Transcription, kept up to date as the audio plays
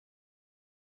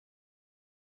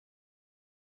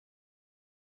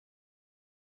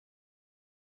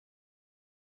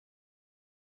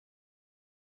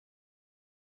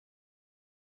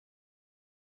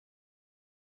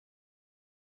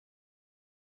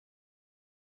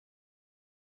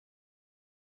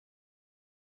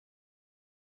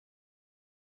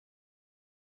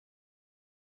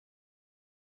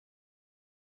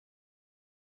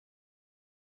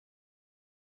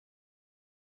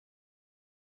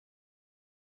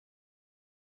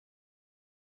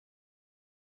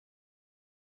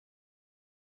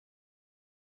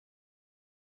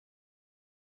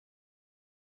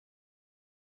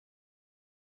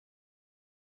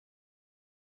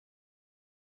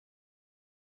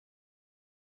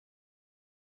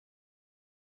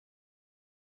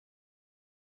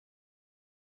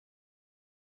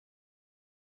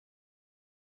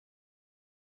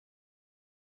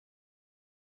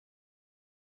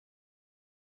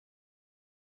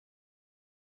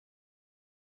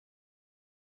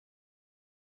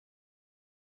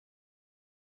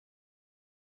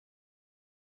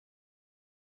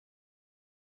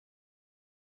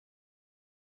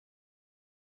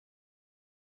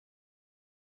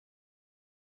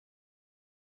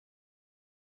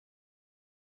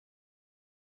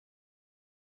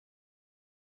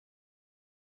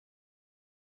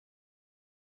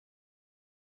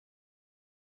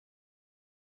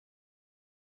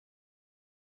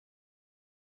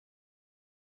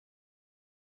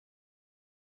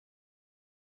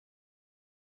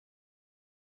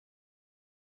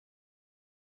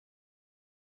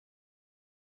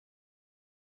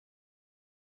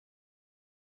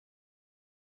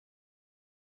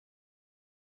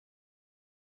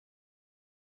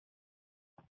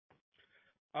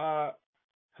Uh,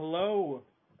 Hello,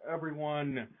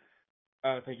 everyone.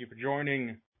 Thank you for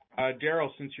joining. Daryl,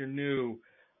 since you're new,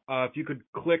 if you could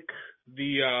click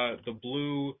the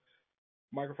blue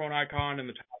microphone icon in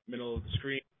the top middle of the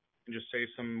screen and just say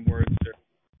some words to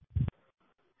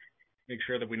make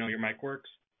sure that we know your mic works.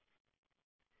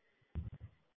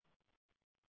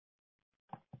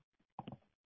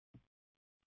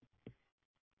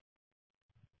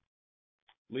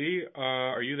 Lee,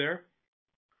 are you there?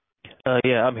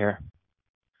 Yeah, I'm here.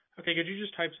 Okay, could you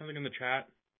just type something in the chat?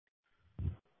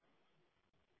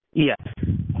 Yeah.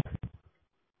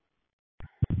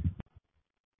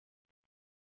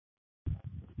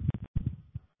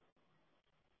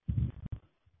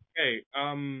 Okay,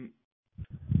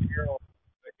 Daryl,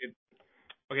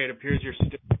 it appears you're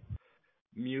still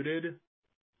muted.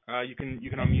 You can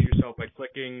unmute yourself by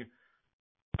clicking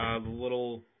the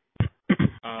little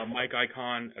mic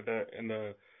icon at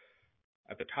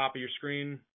the top of your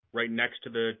screen, right next to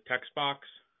the text box.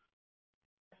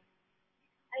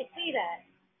 I see that.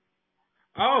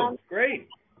 Oh, great.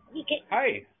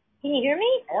 Hi. Can you hear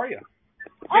me? How are you?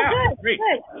 Oh, Yeah, good, great.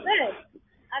 good.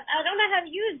 I don't know how to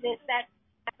use this. But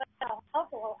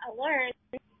helpful. I learned.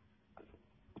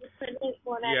 Just put a link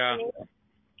format Yeah. for me.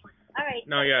 All right.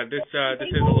 No, yeah, this is a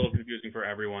little confusing for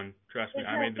everyone. Trust me,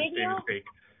 There's I no made the same video? mistake.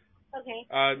 Okay.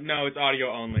 No, it's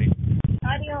audio only.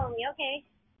 Audio only. Okay.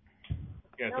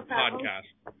 Yeah, it's No a problem. podcast.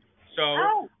 So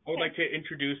Oh, I would okay. like to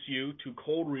introduce you to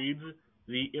Cold Reads,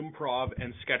 the improv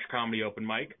and sketch comedy open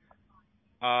mic.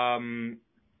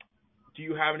 Do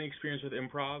you have any experience with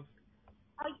improv?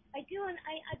 I do, and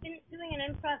I've been doing an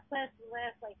improv class for the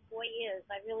last 4 years.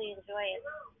 I really enjoy it.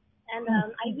 And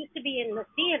I used to be in the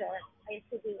theater. I used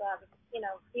to do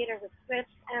theater with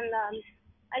scripts, and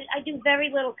I do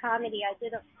very little comedy. I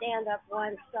did a stand up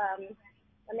once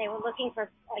when they were looking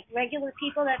for regular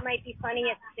people that might be funny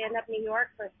at Stand Up New York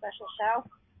for a special show,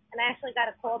 and I actually got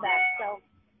a call back. So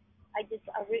I did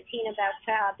a routine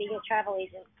about being a travel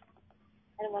agent,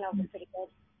 and it went over pretty good.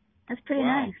 That's pretty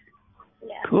Wow. nice.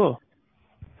 Yeah. Cool.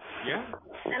 Yeah.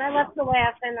 And I love to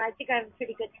laugh, and I think I have a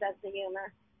pretty good sense of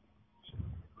humor.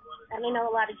 And I know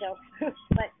a lot of jokes,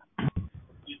 but I'm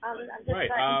just Right.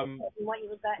 interested in what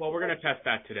you got. Well, we're gonna test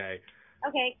that today.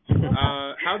 Okay.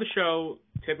 How the show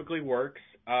typically works.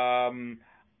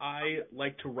 I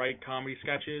like to write comedy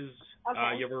sketches.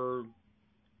 Okay.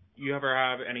 You ever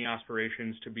have any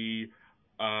aspirations to be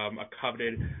a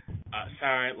coveted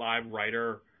Saturday Night Live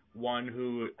writer? One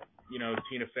who,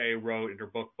 Tina Fey wrote in her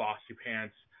book Bossy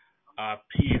Pants,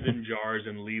 peas in jars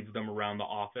and leaves them around the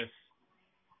office.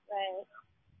 Right.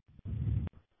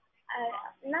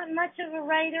 Not much of a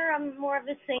writer. I'm more of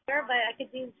a singer, but I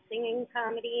could do singing,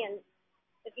 comedy, and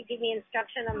if you give me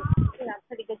instruction, I'm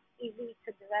pretty good, easy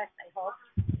to direct. I hope.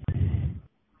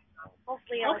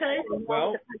 Hopefully, I'll Okay. get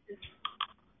Well, the punches.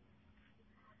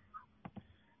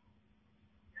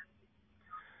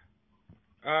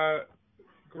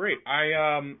 great. I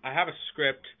have a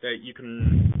script that you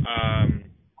can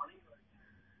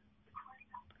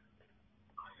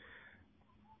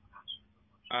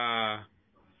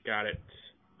got it.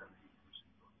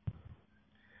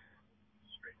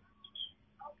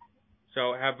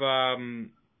 So have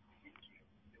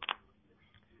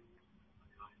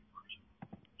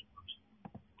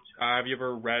you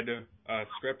ever read a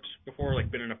script before,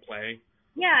 like been in a play?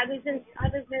 Yeah, I was in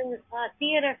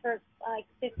theater for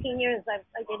 15 years. I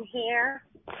did Hair.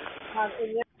 In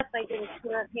Europe, I did a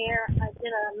tour of Hair. I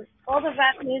did all the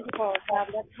rap musicals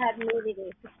that had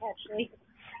nudity, actually.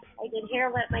 I did Hair,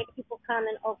 Let My People Come,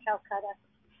 and Oh Calcutta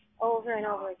over and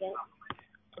over again.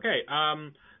 Okay.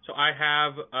 So I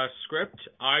have a script.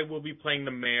 I will be playing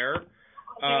the mayor.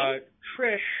 Okay.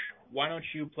 Trish, why don't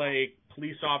you play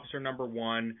police officer number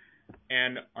 1,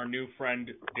 and our new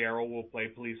friend Daryl will play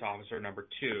police officer number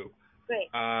 2. Great.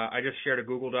 I just shared a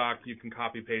Google Doc. You can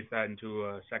copy paste that into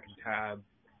a second tab.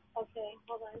 Okay,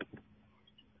 hold on.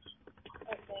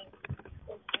 Okay.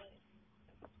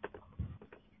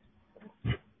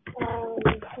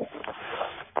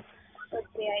 Let's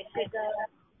see, I should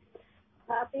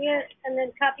copy it, and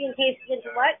then copy and paste it into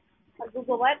what?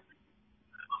 Google what?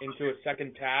 Into a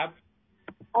second tab.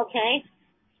 Okay.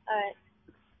 All right.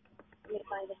 Let me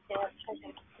find the tab.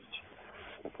 Okay.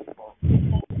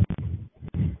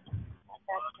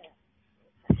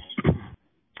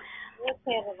 What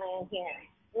tab am I in here?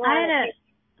 I had a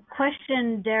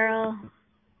question, Daryl.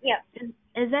 Yeah.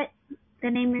 Is that the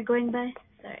name you're going by?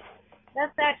 Sorry.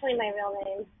 That's actually my real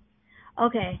name.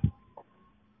 Okay.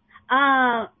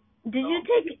 Did you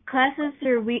take classes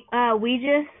through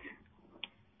Weegis?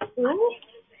 Who?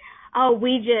 Oh,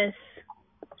 Weegis.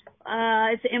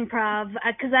 It's improv.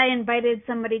 Because I invited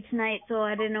somebody tonight, so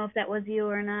I didn't know if that was you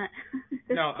or not.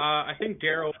 No, I think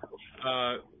Daryl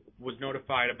was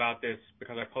notified about this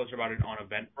because I posted about it on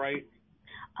Eventbrite.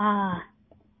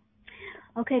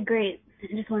 Okay, great. I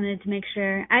just wanted to make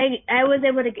sure. I was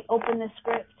able to open the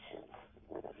script.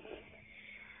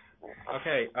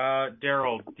 Okay,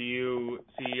 Daryl, do you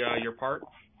see your part?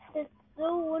 It's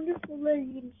so wonderful that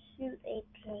you can shoot a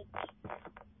pig.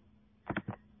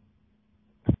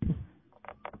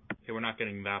 Okay, we're not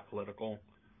getting that political.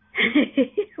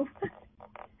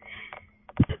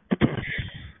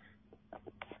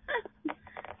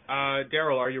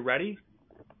 Daryl, are you ready?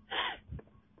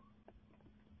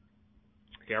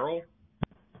 Daryl?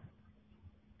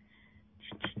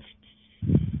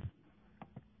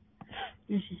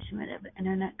 She might have an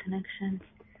internet connection.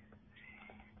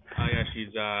 Oh, yeah,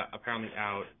 she's apparently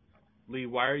out. Lee,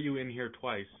 why are you in here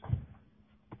twice?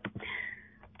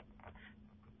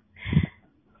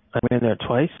 I'm in there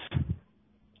twice?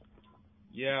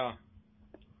 Yeah.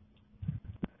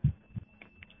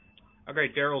 Okay,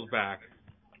 Daryl's back.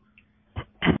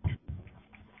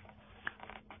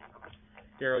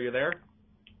 Daryl, you there?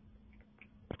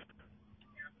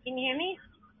 Can you hear me?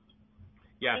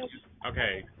 Yes.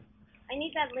 Okay. I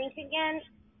need that link again.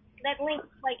 That link,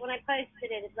 like when I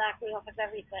posted it, it blocked me off of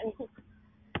everything.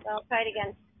 So I'll try it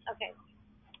again. Okay.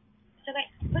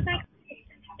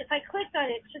 If I click on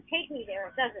it, it should take me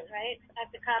there. It doesn't, right? I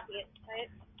have to copy it,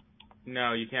 right?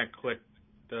 No, you can't click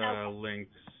the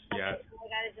links yet. Okay, so I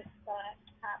gotta just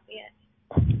copy it.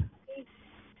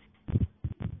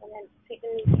 And then pick a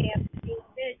new tab,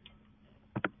 paste it.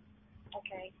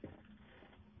 Okay.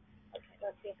 Okay,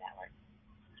 let's see if that works.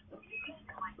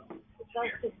 It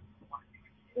goes to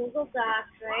Google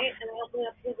Docs, right? And I open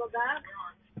up Google Docs.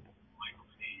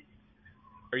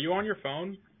 Are you on your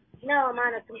phone? No, I'm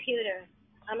on a computer.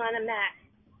 I'm on a Mac.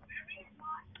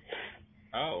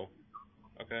 Oh.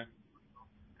 Okay.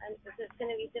 Is this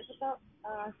going to be difficult?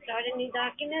 Start a new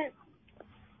document?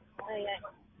 Oh, yeah.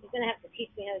 You're going to have to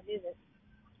teach me how to do this.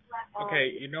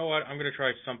 Okay, you know what? I'm going to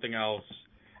try something else.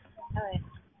 All right.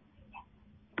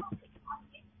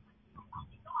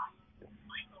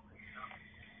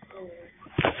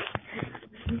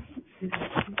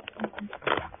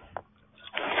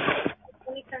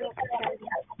 Let me turn off the camera.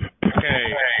 Okay.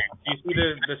 Do you see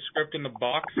the script in the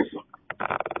box?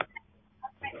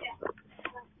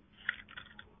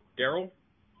 Daryl?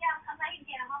 Yeah, I'm right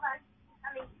here. Hold on.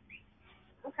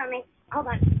 I'm coming. Hold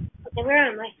on. Okay, where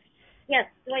am I? Yes.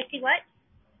 Do I see what?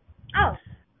 Oh.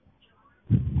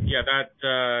 Yeah,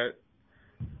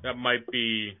 that might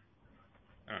be,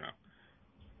 I don't know.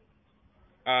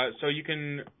 So you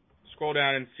can scroll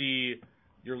down and see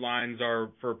your lines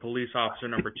are for police officer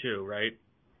number 2, right?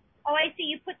 Oh, I see.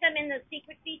 You put them in the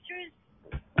secret features?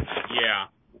 Yeah.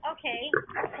 Okay.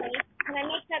 Can I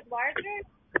make that larger?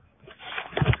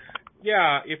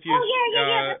 Yeah, if you... Oh,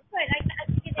 yeah. That's good. I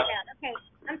figured it out. Okay.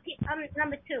 I'm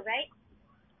number 2, right?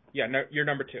 Yeah, no, you're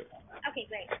number 2. Okay,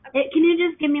 great. Okay. Hey, can you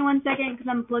just give me 1 second because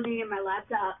I'm plugging in my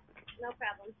laptop? No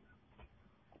problem.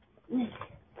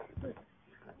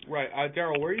 Right.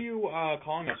 Daryl, where are you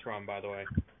calling us from, by the way?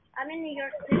 I'm in New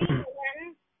York City,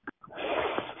 Manhattan.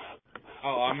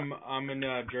 Oh, I'm in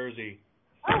Jersey.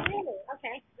 Oh, really?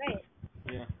 Okay, great.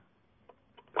 Yeah.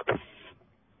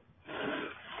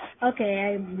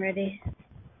 Okay, I'm ready.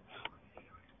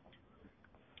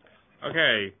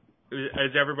 Okay.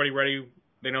 Is everybody ready?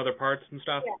 They know their parts and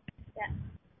stuff?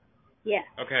 Yeah.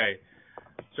 Okay.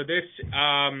 So this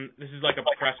is like a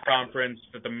press conference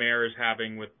that the mayor is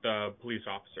having with the police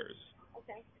officers.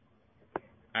 Okay.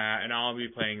 And I'll be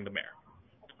playing the mayor.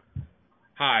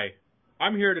 Hi,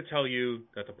 I'm here to tell you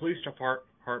that the police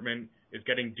department is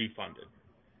getting defunded.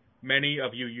 Many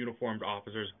of you uniformed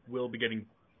officers will be getting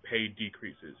pay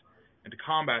decreases. And to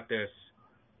combat this,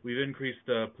 we've increased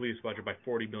the police budget by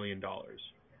 $40 million.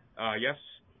 Yes?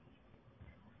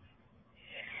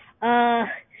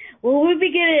 Will we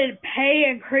be getting pay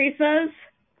increases?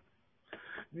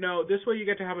 No, this way you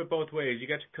get to have it both ways. You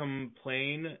get to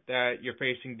complain that you're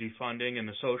facing defunding and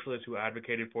the socialists who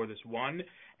advocated for this won,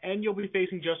 and you'll be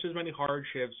facing just as many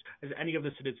hardships as any of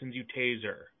the citizens you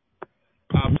taser.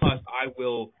 Plus, I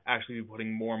will actually be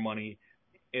putting more money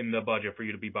in the budget for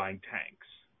you to be buying tanks.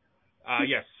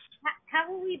 Yes.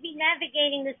 How will we be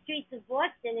navigating the streets of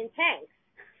Boston in tanks?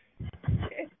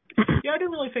 Yeah, I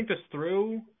didn't really think this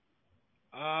through.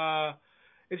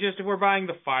 It's just if we're buying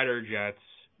the fighter jets,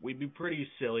 we'd be pretty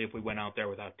silly if we went out there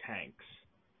without tanks.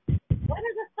 What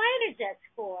are the fighter jets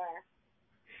for?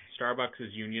 Starbucks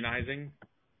is unionizing.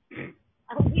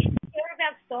 Are we sure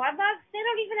about Starbucks? They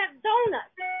don't even have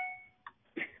donuts.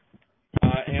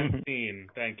 And scene.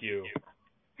 Thank thank you.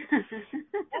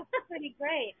 That's pretty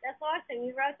great. That's awesome.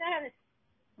 You wrote that.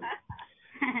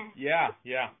 Yeah.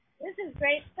 This is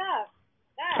great stuff.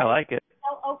 I like it.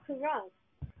 Oh, Kurung.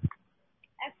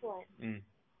 Excellent.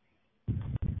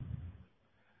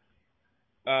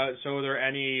 So are there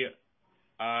any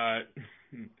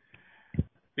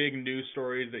big news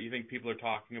stories that you think people are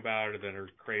talking about or that are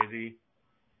crazy?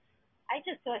 I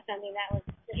just saw something that was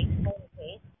pretty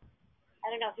crazy. I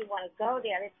don't know if you want to go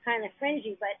there. It's kind of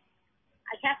fringy, but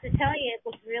I have to tell you, it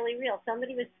was really real.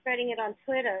 Somebody was spreading it on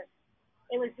Twitter.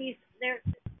 It was these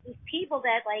people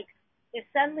that, like, they're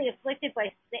suddenly afflicted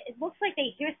by, it looks like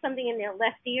they hear something in their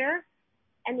left ear,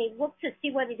 and they look to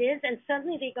see what it is, and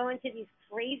suddenly they go into these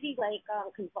crazy, like,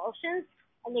 convulsions,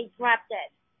 and they drop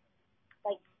dead.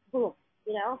 Like, boom,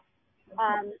 you know?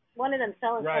 One of them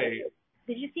fell in front of me.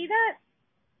 Did you see that?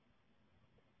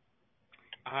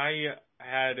 I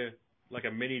had like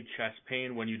a mini chest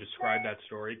pain when you described that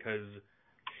story because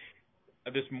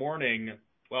this morning,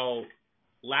 well,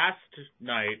 last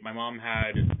night my mom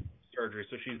had surgery,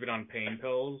 so she's been on pain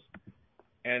pills,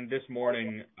 and this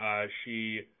morning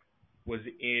she was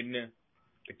in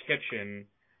the kitchen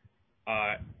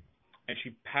and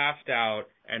she passed out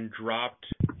and dropped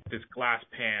this glass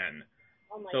pan.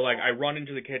 So like I run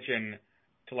into the kitchen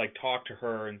to like talk to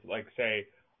her and like say,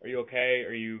 "Are you okay?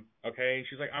 Are you okay?" And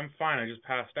she's like, "I'm fine. I just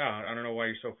passed out. I don't know why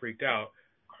you're so freaked out."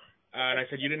 And I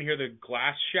said, "You didn't hear the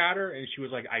glass shatter?" And she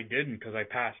was like, "I didn't because I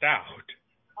passed out."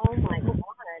 Oh my God.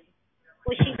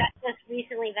 Was she just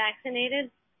recently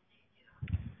vaccinated?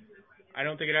 I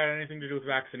don't think it had anything to do with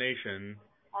vaccination.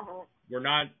 Uh-huh. We're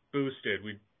not boosted.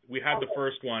 We had the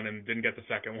first one and didn't get the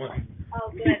second one.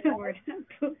 Oh, good. We're not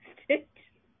boosted.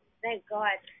 Thank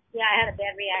God. Yeah, I had a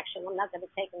bad reaction. I'm not going to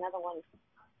take another one,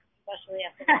 especially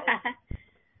after that.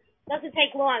 Doesn't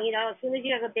take long, you know. As soon as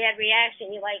you have a bad reaction,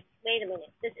 you're like, wait a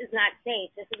minute, this is not safe.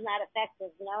 This is not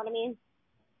effective. You know what I mean?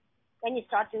 Then you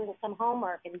start doing some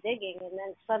homework and digging, and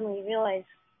then suddenly you realize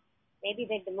maybe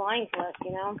they've been lying to us,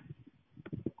 you know?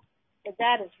 But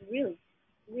that is really,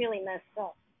 really messed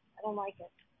up. I don't like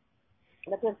it.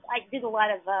 Because I did a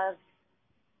lot of,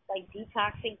 like,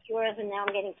 detoxing cures, and now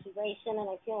I'm getting chelation, and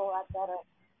I feel a lot better.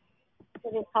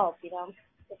 It is help, you know,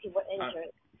 if you were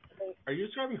injured. Are you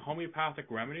describing homeopathic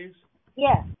remedies?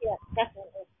 Yes,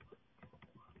 definitely.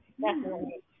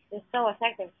 Definitely. They're so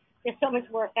effective. They're so much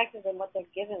more effective than what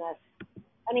they've given us.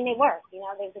 I mean, they work, you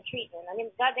know, there's a treatment. I mean,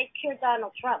 God, they cured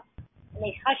Donald Trump, and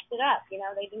they hushed it up, you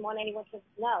know, they didn't want anyone to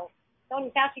know. Tony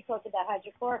Fauci talked about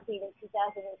hydrochloroquine in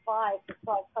 2005 to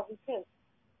start COVID-2.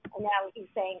 And now he's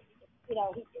saying, you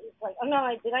know, he's like, oh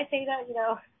no, did I say that? You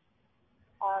know,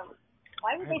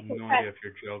 why would they I have no idea if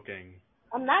you're joking.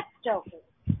 I'm not joking.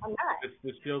 I'm not.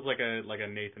 This feels like a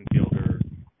Nathan Fielder,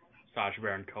 Sacha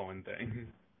Baron Cohen thing.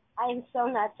 I am so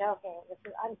not joking.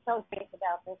 I'm so serious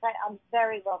about this. I'm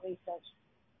very well researched.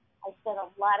 I spent a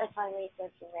lot of time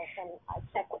researching this, and I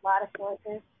checked a lot of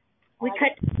sources. We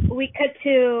cut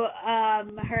to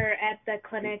her at the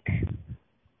clinic.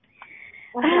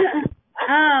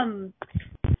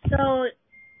 So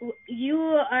you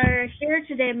are here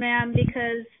today, ma'am,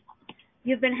 because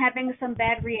you've been having some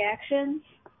bad reactions?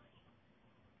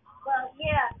 Well,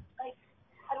 yeah, like,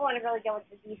 I don't want to really go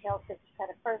into details because it's kind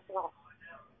of personal,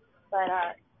 but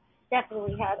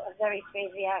definitely had a very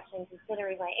strange reaction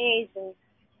considering my age, and,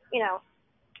 you know,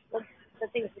 the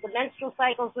things with the menstrual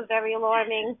cycles were very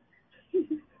alarming,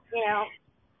 you know,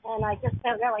 and I just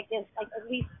found out, like, there's like at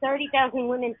least 30,000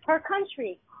 women per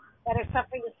country that are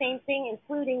suffering the same thing,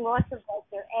 including loss of like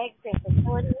their eggs, their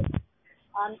fertility.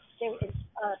 There is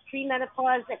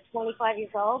premenopause at 25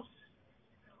 years old,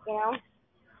 you know.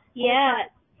 Yeah.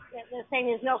 They're saying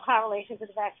there's no correlation to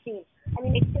the vaccine. I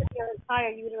mean, they took their entire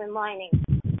uterine lining,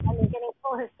 and they're getting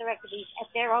full hysterectomies at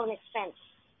their own expense.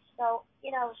 So,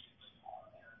 you know,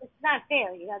 it's not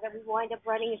fair, you know, that we wind up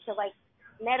running into, like,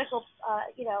 medical,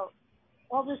 you know,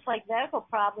 all this, like, medical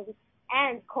problems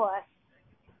and cost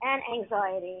and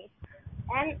anxiety.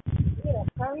 And, you know,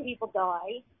 certain people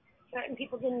die. Certain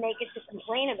people didn't make it to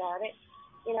complain about it,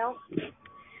 you know.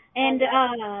 And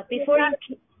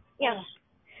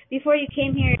before you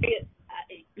came here,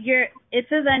 it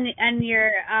says on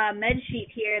your med sheet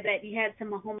here that you had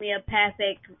some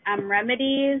homeopathic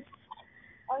remedies.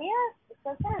 Oh yeah, it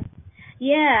says that.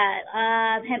 Yeah,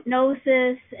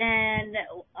 hypnosis and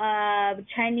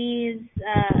Chinese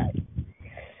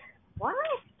what?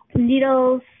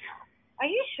 Needles. Are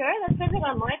you sure? That says it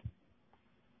on my.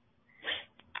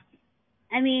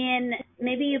 I mean,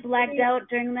 maybe you blacked out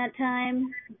during that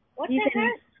time. What's you that?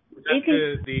 can, That's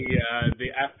the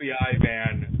FBI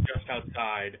van just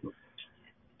outside.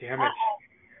 Damn it.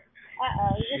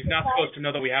 She's not supposed to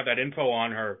know that we have that info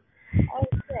on her. Oh,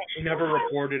 shit. She never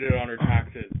reported it on her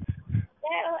taxes.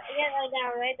 Yeah, I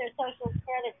know, right? There's social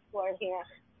credit score here.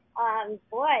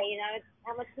 Boy,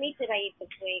 how much meat did I eat this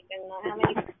week, and how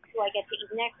many do I get to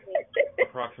eat next week?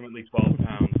 Approximately 12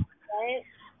 pounds. Right?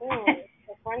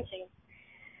 So crunchy.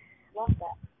 Love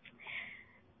that.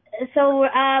 So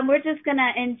we're just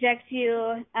gonna inject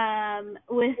you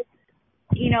with,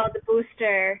 the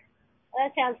booster.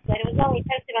 That sounds good. It was only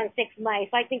tested on 6 mice.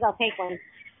 I think I'll take one.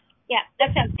 Yeah,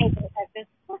 that sounds painful effective.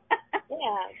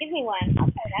 Yeah, give me one.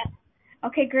 I'll try that.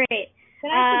 Okay, great.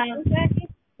 Can I have some gene therapy?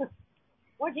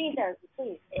 More gene therapy,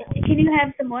 please. Can you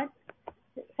have some what?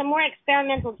 Some more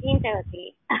experimental gene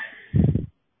therapy.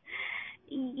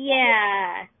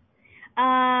 Yeah.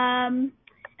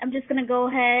 I'm just gonna go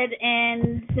ahead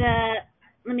and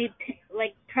let me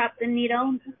drop the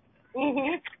needle.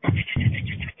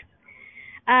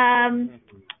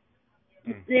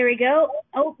 There we go.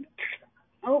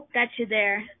 Oh, got you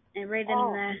there, and right in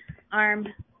the arm.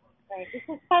 Right. This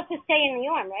is supposed to stay in the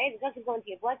arm, right? It doesn't go into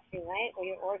your bloodstream, right? Or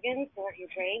your organs, or your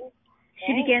brain. Right?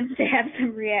 She begins to have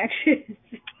some reactions.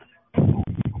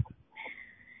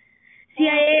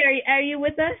 CIA, are you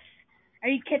with us? Are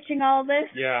you catching all this?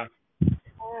 Yeah. I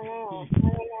don't know.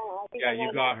 Yeah,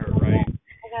 you got her, right?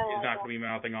 She's not going to be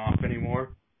mouthing off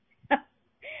anymore.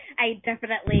 I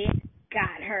definitely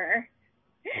got her.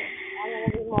 I'm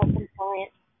going to be more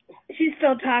compliant. She's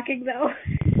still talking, though.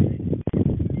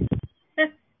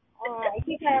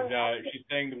 She's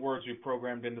saying the words we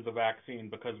programmed into the vaccine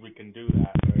because we can do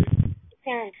that, right?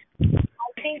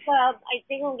 I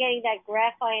think I'm getting that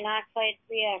graphite oxide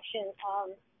reaction.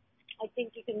 I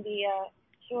think you can be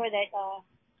sure that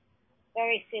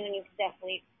very soon you can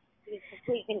definitely be in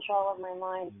complete control of my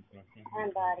mind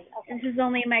and body. Okay. This is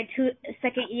only my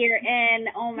second year in.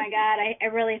 Oh my God, I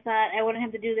really thought I wouldn't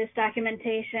have to do this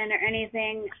documentation or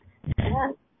anything.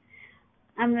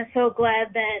 I'm so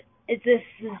glad that this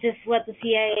is just what the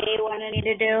CIA wanted me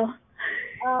to do.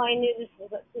 Oh, I knew this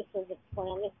was a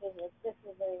plan. This was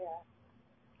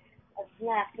a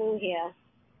snafu here.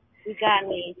 You got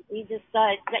me. You just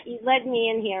thought that you led me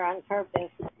in here on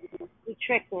purpose. You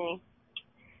tricked me.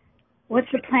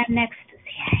 What's the plan next,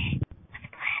 CIA? What's the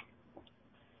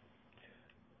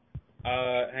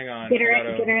plan? Hang on. Get her I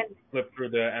gotta flip through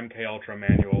the MK Ultra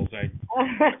manuals.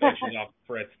 She's off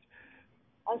fritzed.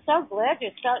 I'm so glad you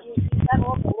got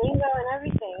all the lingo and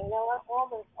everything. You know, all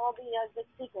the good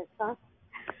secrets, huh?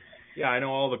 Yeah, I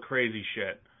know all the crazy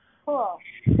shit. Cool.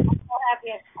 I'm so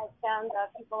happy I found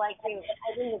people like you.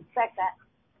 I didn't expect that.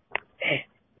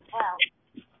 Wow.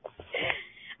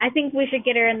 I think we should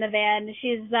get her in the van.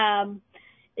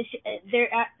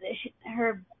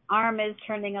 Her arm is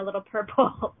turning a little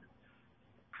purple.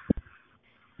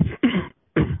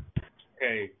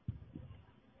 Okay.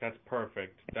 That's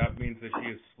perfect. That means that she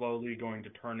is slowly going to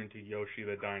turn into Yoshi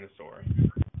the dinosaur.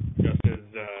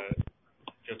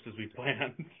 Just as we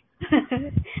planned.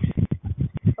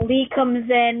 Lee comes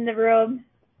in the room.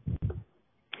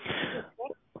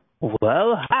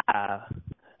 Well, hi.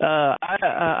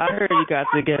 I heard you guys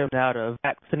are getting out of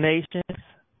vaccinations.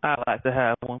 I'd like to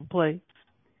have one, please.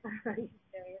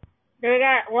 We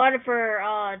got one for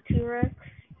T-Rex.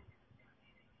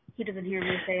 He doesn't hear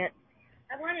me say it.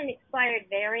 I want an expired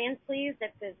variant, please,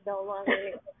 that is no longer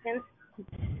in existence.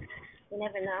 You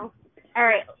never know. All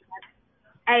right.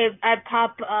 I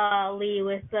pop Lee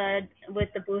with the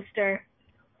booster.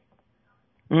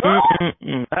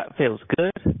 That feels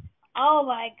good. Oh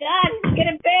my God, he's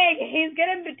getting big. He's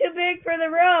getting too big for the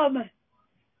room.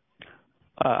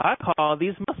 I call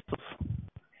these muscles.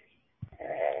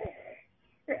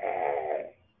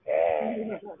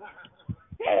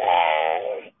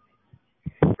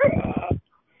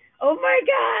 Oh my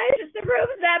gosh, the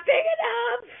room's not big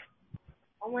enough.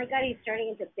 Oh my God, he's turning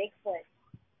into Bigfoot.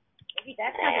 Maybe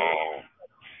that's happening.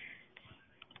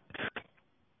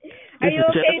 Are you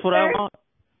okay, just what sir? I want.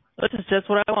 This is just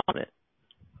what I wanted.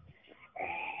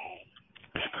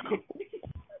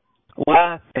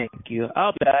 Why, thank you.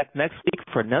 I'll be back next week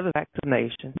for another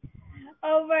vaccination.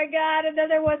 Oh my God,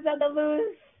 another one's on the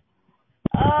loose.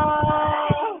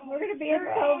 Oh, we're going to be in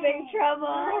so big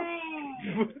trouble.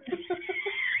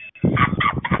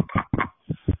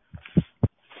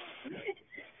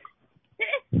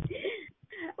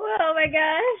 Oh my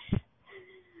gosh.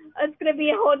 It's going to be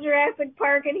a whole Jurassic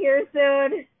Park in here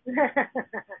soon.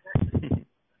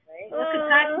 What could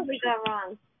possibly go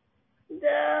wrong?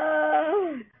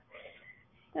 No.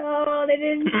 Oh, they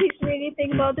didn't teach me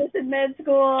anything about this in med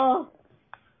school.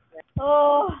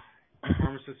 Oh.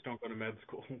 Pharmacists don't go to med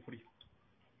school. What do you...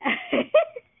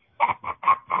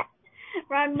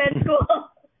 Wrong med school.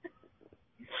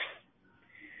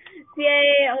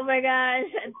 Yay! Oh my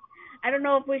gosh. I don't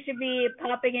know if we should be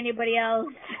popping anybody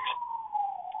else.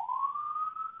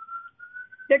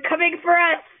 They're coming for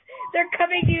us. They're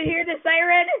coming. Do you hear the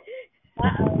siren?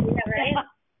 Uh-oh, yeah, right?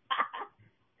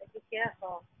 Be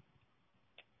careful.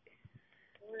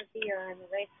 You want to be on the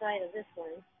right side of this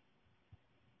one.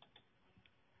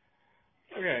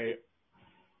 Okay.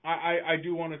 I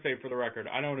do want to say for the record,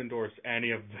 I don't endorse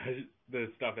any of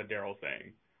the stuff that Daryl's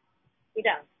saying. We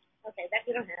don't. Okay, that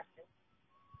we don't have to.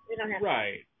 We don't have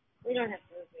Right. to. We don't have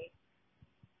to agree.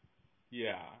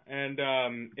 Yeah. And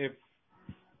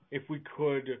if we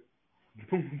could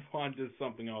move on to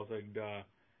something else,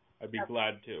 I'd be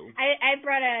glad to. I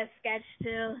brought a sketch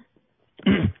too.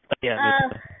 Yeah.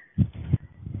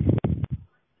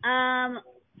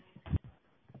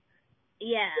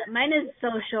 Yeah, mine is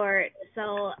so short,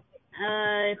 so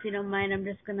if you don't mind, I'm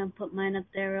just gonna put mine up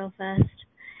there real fast.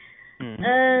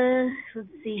 Let's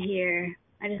see here.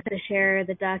 I just gotta share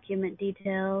the document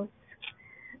details.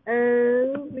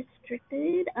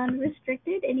 Restricted,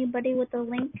 unrestricted. Anybody with a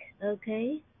link?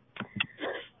 Okay.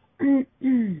 So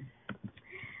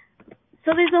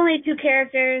there's only 2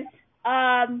 characters.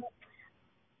 I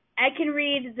can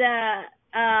read the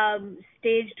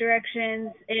stage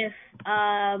directions if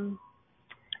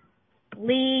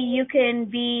Lee, you can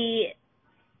be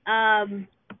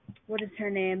what is her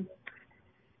name?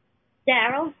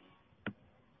 Daryl?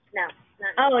 No.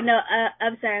 Oh no,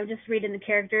 I'm sorry, I'm just reading the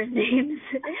characters' names.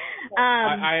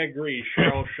 I agree.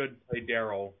 Cheryl should play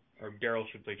Daryl, or Daryl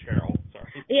should play Cheryl.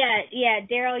 Sorry. Yeah,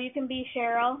 Daryl, you can be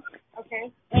Cheryl.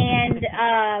 Okay.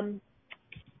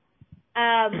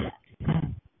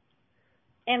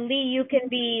 And Lee, you can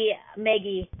be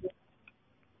Maggie.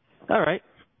 All right.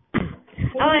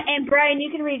 And Brian, you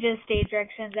can read the stage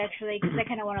directions actually, because I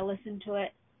kind of want to listen to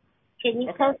it. Can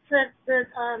you post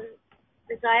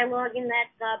the dialogue in that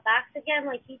box again,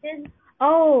 like he did?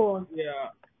 Oh.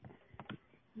 Yeah.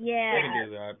 Yeah. I can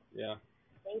do that. Yeah.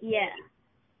 Yeah.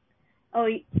 Oh,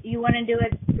 you want to do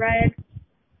it, Brian?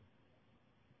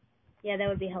 Yeah, that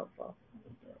would be helpful.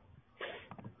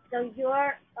 So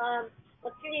you're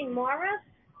what's your name, Maura?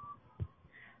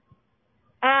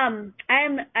 I'm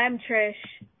Trish.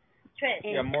 Trish.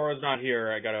 Yeah, Maura's not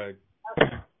here. I gotta.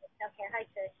 Okay. Hi,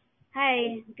 Trish.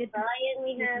 Hi. Good. Brian,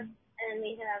 we have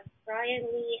Brian,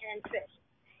 Lee, and Trish.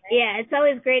 Right? Yeah, it's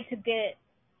always great to get.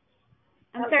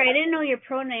 I'm sorry, I didn't know your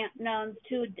pronouns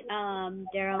too,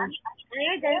 Daryl.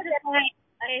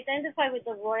 I identify with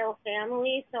the royal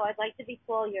family, so I'd like to be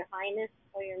called Your Highness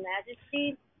or Your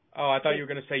Majesty. Oh, I thought you were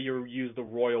gonna say you use the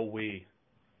royal we.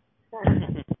 No,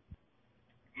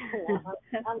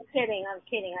 I'm kidding. I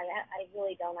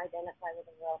really don't identify with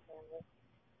the royal family.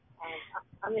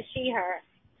 I'm a she/her.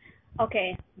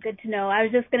 Okay, good to know. I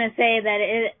was just gonna say that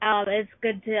it's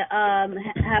good to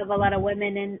have a lot of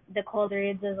women in the cold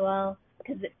reads as well,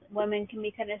 because women can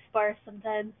be kind of sparse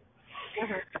sometimes.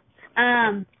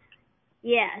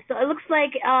 Yeah. So it looks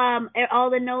like all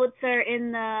the notes are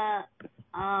in the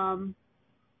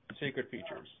Secret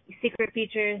features. Secret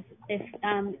features. If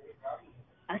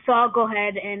so I'll go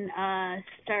ahead and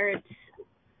start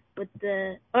with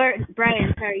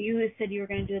Brian, sorry, you said you were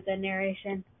going to do the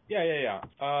narration. Yeah.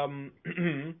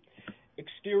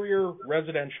 Exterior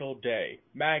residential day.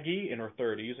 Maggie, in her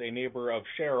 30s, a neighbor of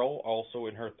Cheryl, also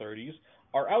in her 30s,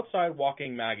 are outside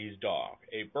walking Maggie's dog,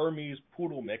 a Burmese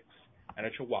poodle mix, and a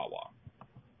Chihuahua.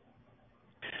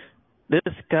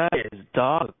 This guy is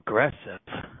dog aggressive.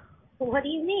 What do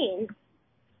you mean?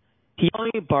 He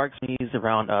only barks when he's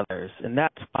around others, and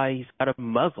that's why he's got a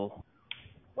muzzle.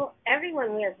 Well,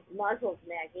 everyone wears muzzles,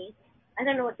 Maggie. I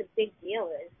don't know what the big deal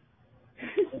is.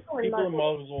 People in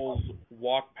muzzles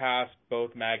walk past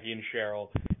both Maggie and Cheryl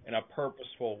in a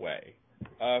purposeful way.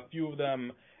 A few of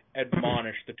them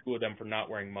admonish the two of them for not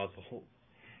wearing muzzles.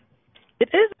 It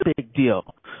is a big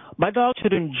deal. My dog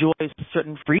should enjoy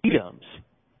certain freedoms.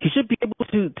 He should be able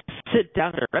to sit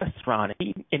down at a restaurant and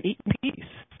eat in peace.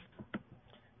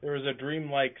 There is a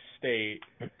dreamlike state.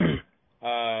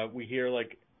 We hear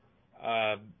like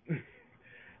a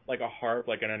harp,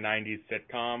 like in a 90s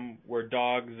sitcom, where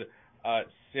dogs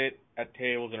sit at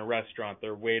tables in a restaurant.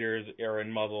 Their waiters are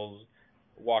in muzzles,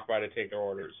 walk by to take their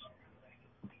orders.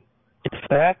 In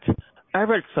fact, I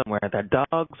read somewhere that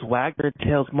dogs wag their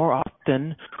tails more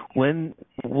often when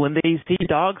they see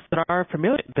dogs that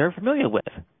they're familiar with.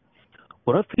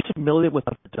 What if he's familiar with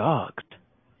other dogs?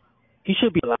 He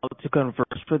should be allowed to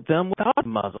converse with them without a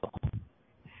muzzle.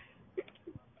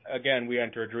 Again, we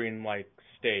enter a dreamlike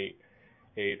state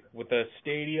with a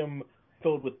stadium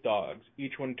filled with dogs,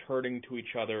 each one turning to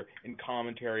each other in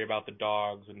commentary about the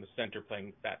dogs, and the center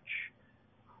playing fetch.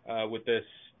 With this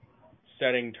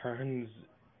setting turns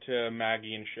to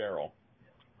Maggie and Cheryl.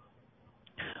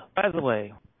 By the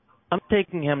way, I'm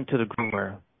taking him to the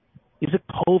groomer. He's a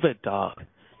COVID dog.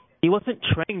 He wasn't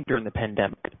trained during the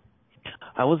pandemic.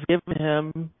 I was given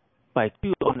him by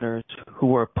 2 owners who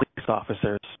were police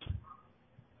officers.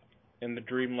 In the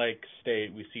Dream Lake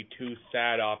state, we see 2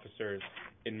 sad officers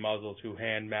in muzzles who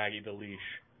hand Maggie the leash.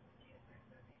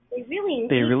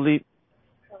 They really.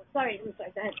 Oh, sorry. Go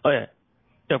ahead. Oh yeah,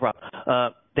 no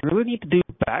problem. They really need to do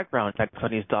background checks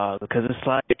on these dogs because it's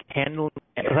like handing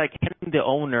the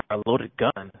owner a loaded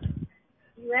gun.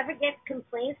 Do you ever get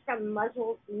complaints from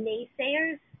muzzle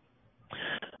naysayers?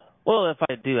 Well, if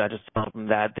I do, I just tell them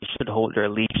that they should hold their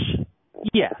leash.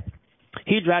 Yeah,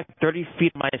 he dragged 30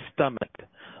 feet of my stomach,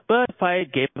 but if I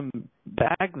gave him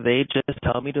back, they just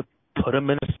tell me to put him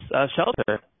in a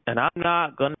shelter, and I'm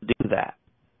not gonna do that.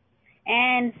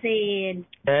 And scene.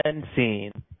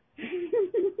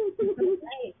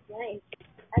 Nice.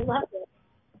 I love it.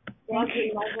 Dogs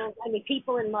in muzzles. I mean,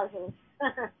 people in muzzles.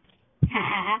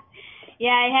 Yeah,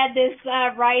 I had this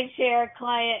rideshare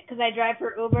client because I drive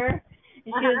for Uber.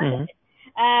 And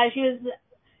she was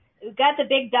got the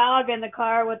big dog in the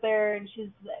car with her, and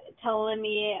she's telling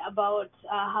me about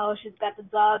how she's got the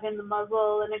dog in the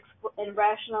muzzle and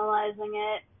rationalizing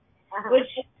it, which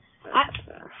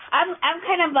I'm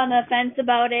kind of on the fence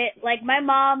about it. Like my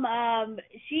mom,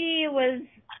 she was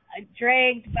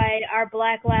dragged by our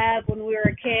black lab when we were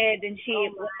a kid, and she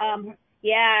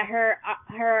her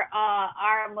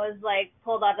arm was like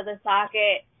pulled out of the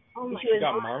socket. She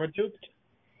got Marmaduke?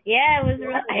 Yeah, it was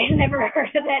really, I had never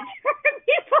heard of that term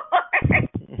before. I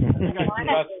think I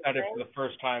just said it for the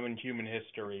first time in human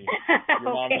history. Your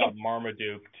mom got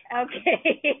Marmaduked.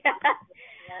 Okay.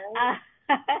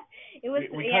 It was,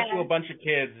 we cut to a bunch of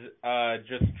kids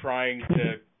just trying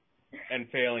to and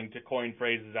failing to coin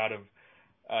phrases out of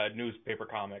newspaper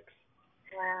comics.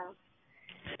 Wow.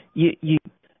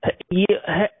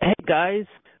 Hey guys,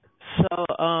 so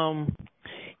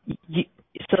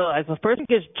if a person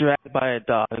gets dragged by a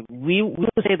dog, we would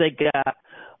say they got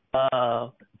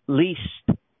leashed.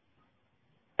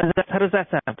 How does that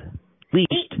sound?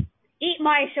 Leashed. Eat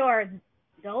my shorts.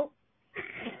 Don't.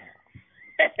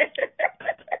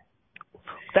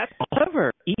 That's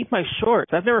clever. Eat my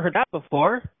shorts. I've never heard that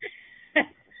before.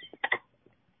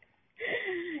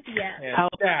 Yeah. And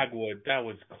Dagwood, that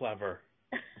was clever.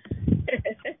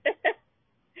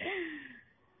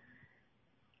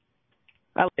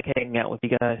 I like hanging out with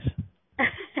you guys.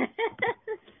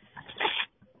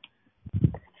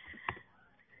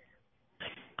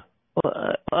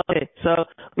 Okay, so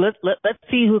let's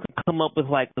see who can come up with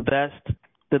like the best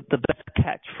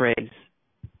catchphrase.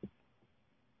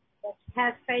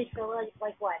 Catchphrase for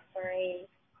like what? For a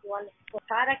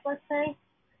product, let's say.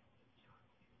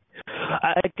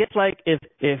 I guess like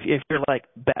if you're like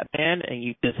Batman and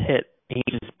you just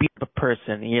beat up a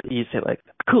person, and you say like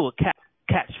cool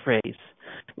catchphrase,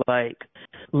 like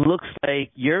looks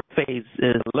like your face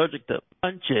is allergic to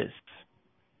punches.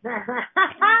 Right,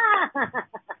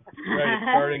 it's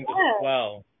starting to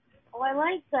swell. Oh, I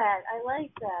like that.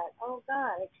 Oh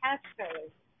God, a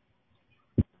catchphrase.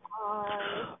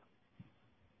 I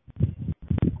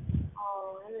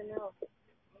don't know.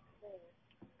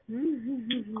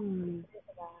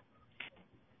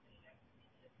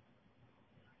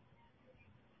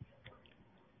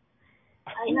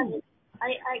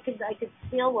 I could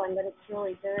steal one, but it's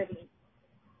really dirty.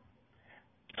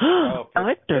 Oh, I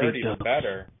like dirty jokes.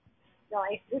 better. No,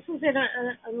 this was in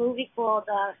a movie called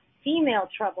Female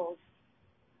Troubles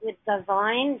with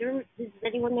Divine. Does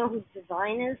anyone know who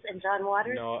Divine is? And John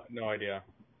Waters? No idea.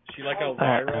 She like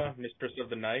Elvira, Mistress of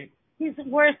the Night? She's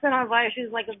worse than Elvira. She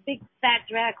was like a big fat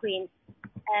drag queen.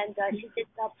 And she did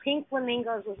Pink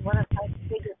Flamingos was one of her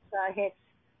biggest hits.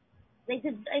 These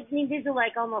are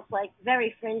like almost like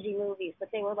very fringy movies, but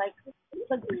they were like,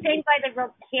 but the same guy that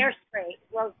wrote Hairspray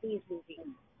wrote these movies.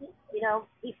 You know,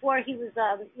 before he was,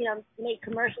 made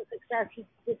commercial success, he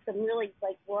did some really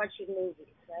like raunchy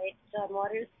movies, right? John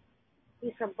Waters,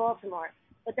 he's from Baltimore,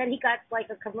 but then he got like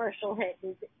a commercial hit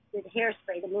and did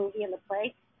Hairspray, the movie and the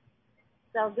play.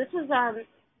 So this was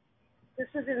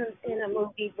in a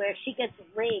movie where she gets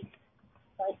raped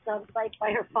by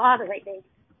her father, I think,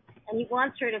 and he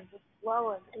wants her to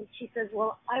blow him, and she says,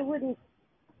 "Well, I wouldn't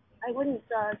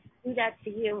do that to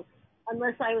you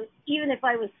unless even if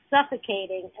I was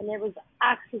suffocating and there was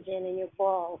oxygen in your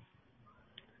balls."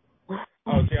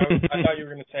 Oh, see, I thought you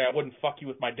were going to say I wouldn't fuck you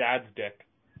with my dad's dick.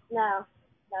 No,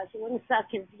 she wouldn't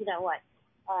suck his. You know what?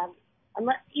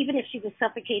 Even if she was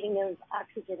suffocating, there was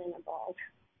oxygen in her balls.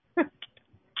 Right.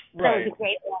 That was a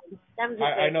great one.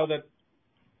 I know that.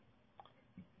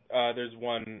 there's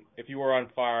one. If you were on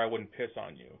fire, I wouldn't piss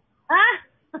on you. Ah!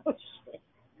 Oh, shit.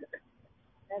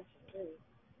 That's true.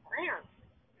 Wow.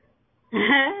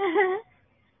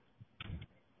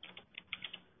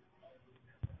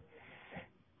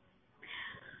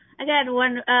 I got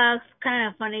one kind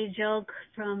of funny joke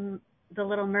from The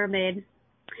Little Mermaid.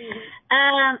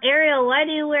 Ariel, why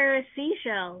do you wear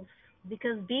seashells?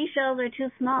 Because B shells are too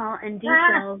small and D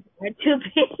shells are too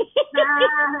big.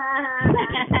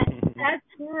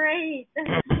 That's great.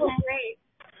 That's so great.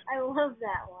 I love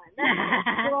that one.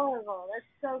 That's adorable. That's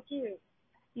so cute.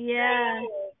 Yeah.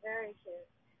 Very cute.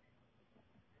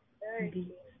 Very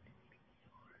cute.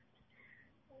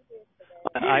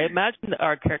 I imagine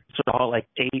our characters are all like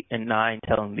 8 and 9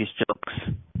 telling these jokes.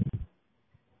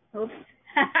 Oops.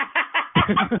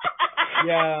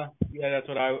 Yeah, that's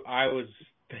what I was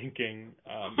thinking.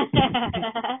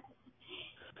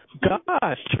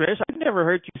 Gosh, Trish, I've never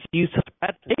heard you use such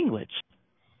bad English.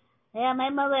 Yeah, my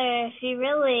mother, she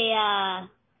really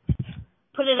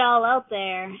put it all out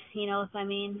there, you know what I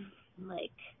mean?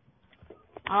 Like,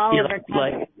 all of her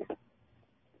like,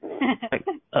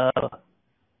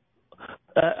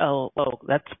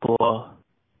 that's cool.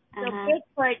 So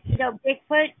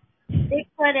Bigfoot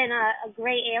and a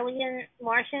gray alien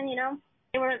Martian, you know,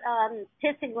 they were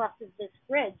pissing off this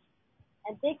bridge.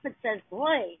 And Bigfoot says,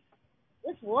 boy,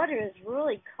 this water is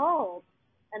really cold.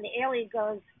 And the alien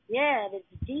goes, yeah, and it's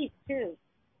deep, too.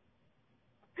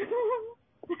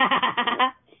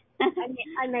 I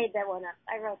made that one up.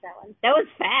 I wrote that one. That was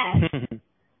fast.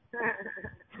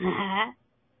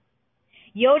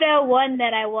 Yoda won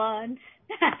that I want.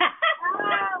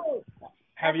 Oh!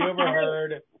 Have you ever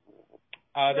heard,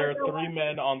 there are 3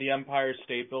 men on the Empire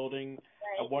State Building,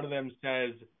 and one of them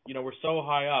says, you know, we're so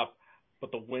high up,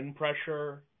 but the wind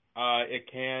pressure, it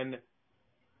can,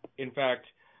 in fact,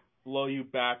 blow you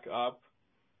back up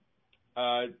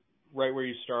right where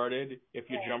you started if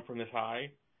you jump from this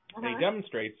high. And he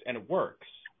demonstrates, and it works,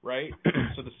 right?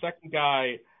 So the second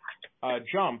guy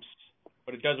jumps,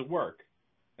 but it doesn't work.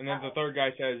 And then the third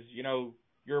guy says, you know,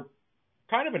 you're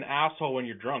kind of an asshole when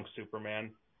you're drunk,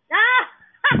 Superman.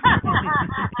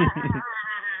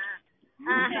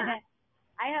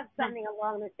 I have something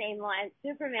along the same lines.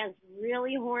 Superman's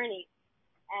really horny,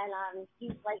 and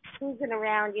he's like cruising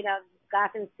around, you know,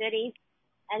 Gotham City,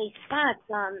 and he spots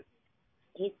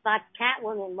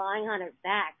Catwoman lying on her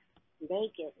back,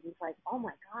 naked. And he's like, oh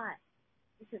my god,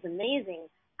 this is amazing.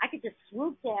 I could just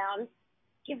swoop down,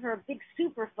 give her a big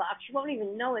super fuck. She won't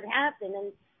even know it happened,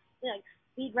 and you know,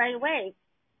 speed right away.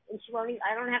 And she won't even,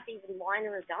 I don't have to even whine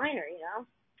her or dine her, you know.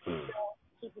 So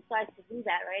he decides to do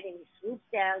that, right? And he swoops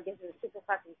down, gives her a super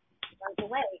fuck, and runs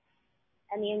away.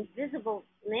 And the Invisible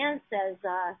Man says,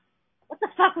 "What the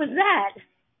fuck was that?"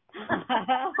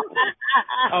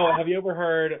 Oh, have you ever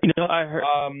heard? You know, I heard.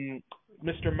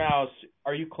 Mr. Mouse,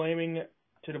 are you claiming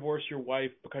to divorce your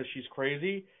wife because she's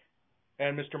crazy?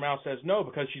 And Mr. Mouse says, no,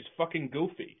 because she's fucking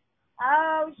goofy.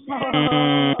 Oh, shit.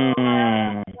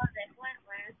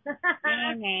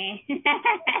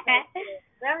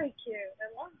 Very cute. I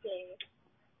love these.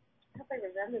 I hope I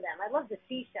remember them. I love the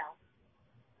seashell.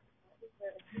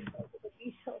 The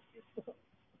seashell.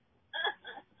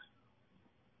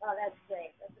 Oh, that's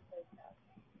great. That's a great show.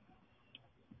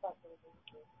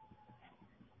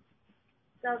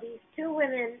 So these 2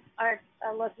 women are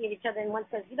looking at each other, and one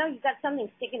says, you know, you got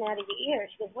something sticking out of your ear.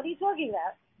 She goes, what are you talking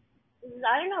about? She says,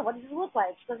 I don't know. What does it look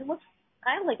like? She goes, it looks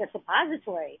kind of like a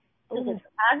suppository. There's a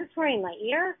suppository in my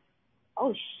ear?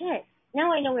 Oh, shit.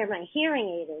 Now I know where my hearing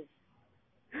aid is.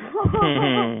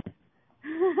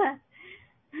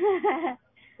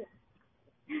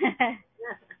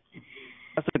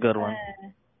 That's a good one.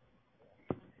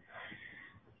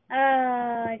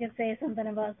 I could say something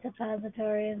about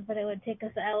suppositories, but it would take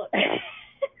us out.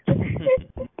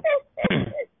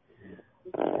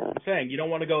 I'm saying, you don't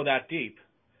want to go that deep.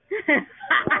 You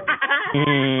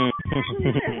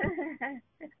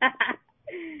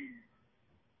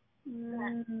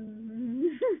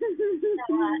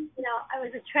know, I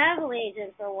was a travel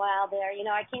agent for a while there. You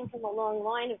know, I came from a long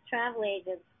line of travel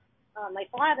agents. My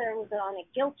father was on a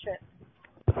guilt trip,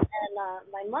 and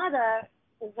my mother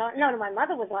was on. No, my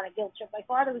mother was on a guilt trip. My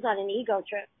father was on an ego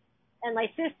trip, and my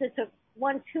sister took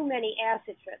one too many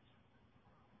acid trips.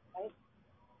 Right.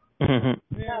 So,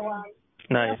 nice.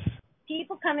 You know,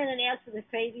 people come in and ask for the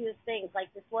craziest things.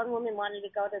 Like this one woman wanted to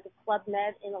go to the Club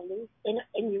Med in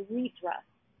urethra.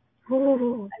 That's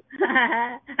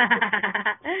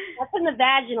in the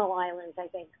vaginal islands, I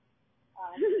think.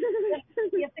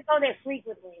 You have to go there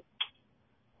frequently.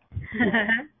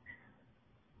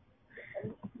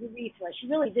 Urethra. She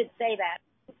really did say that.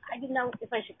 I didn't know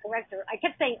if I should correct her. I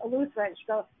kept saying urethra, and she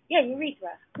goes, yeah,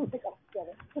 urethra. I was like, oh, get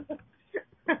it.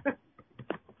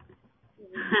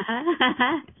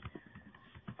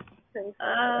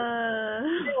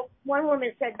 One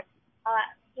woman said,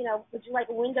 would you like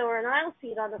a window or an aisle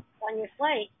seat on your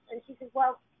flight? And she said,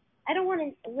 well, I don't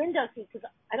want a window seat because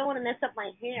I don't want to mess up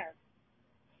my hair.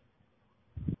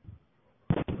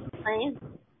 Fine.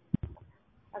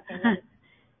 Okay.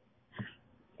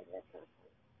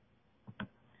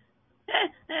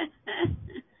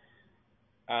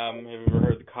 Have you ever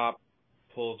heard the cop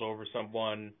pulls over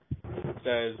someone,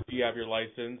 says, do you have your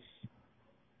license?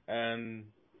 And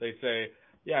they say,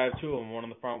 yeah, I have two of them, one on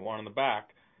the front, one on the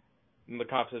back. And the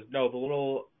cop says, no, the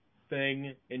little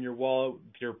thing in your wallet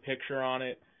with your picture on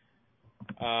it.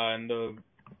 And the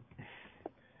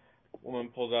woman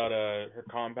pulls out her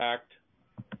compact.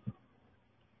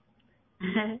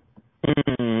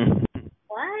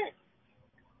 What?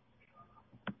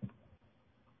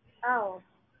 Oh.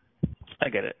 I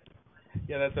get it.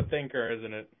 Yeah, that's a thinker,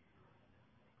 isn't it?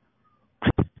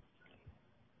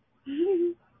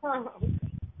 Oh.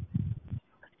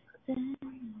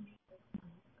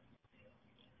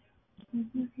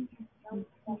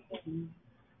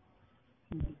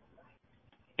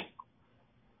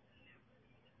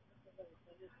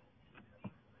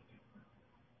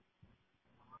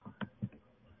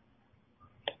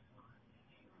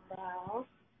 Well,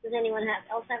 does anyone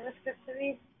else have a script to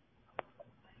read?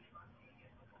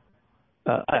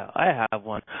 I have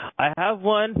one.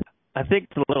 I think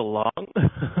it's a little long.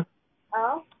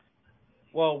 Oh?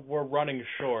 Well, we're running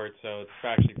short, so it's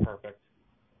actually perfect.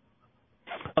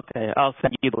 Okay, I'll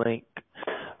send you the link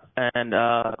and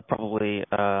probably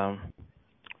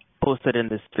post it in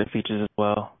the features as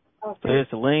well. Okay. So here's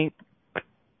the link.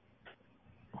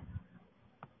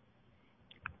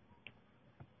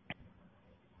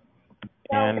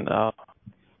 So, and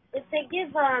if they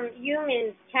give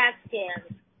humans CAT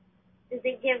scans, do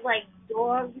they give like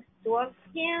dog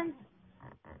scans?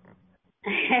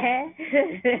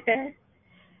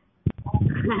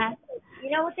 You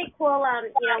know what they call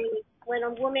when a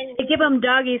woman They give them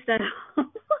doggy style.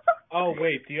 Oh,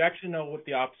 wait, do you actually know what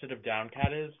the opposite of down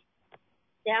cat is?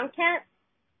 down cat?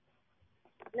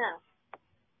 No.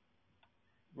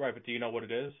 Right, but do you know what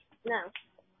it is? No.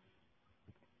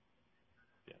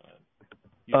 Yeah,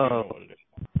 you do know what it is.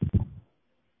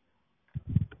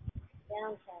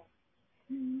 Down cat.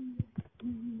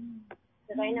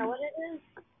 Did I know what it is?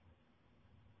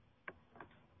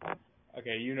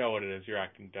 Okay, you know what it is. You're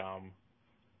acting dumb.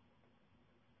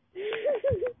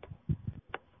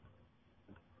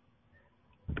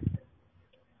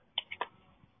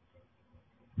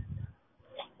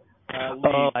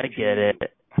 Lee, I get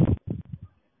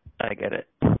it.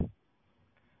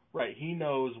 Right, he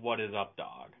knows what is up,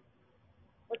 dog.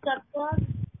 What's up, dog?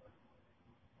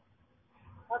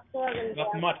 Up, dog, and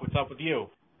Nothing much. What's up with you?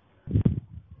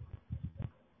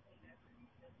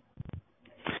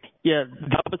 Yeah,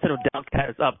 the opposite of down cat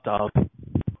is up dog.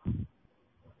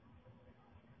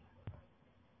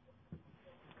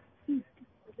 This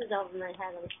is over my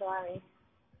head. I'm sorry.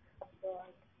 Up,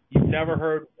 dog. You've never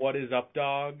heard what is up,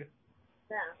 dog?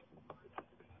 No.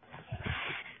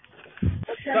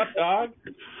 What's up, dog?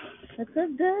 What's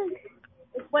up, dog?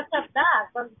 It's what's up, dog.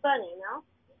 Bugs Bunny, no?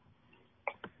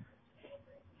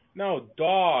 No,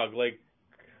 dog. Like,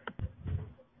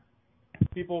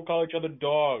 people call each other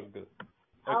dog.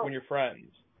 Like when you're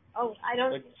friends. Oh, I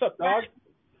don't. Like, what's up, dog?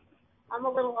 I'm a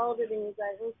little older than you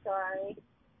guys. I'm sorry.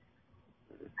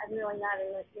 I'm really not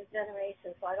in your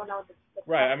generation, so I don't know.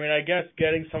 Right. I mean, I guess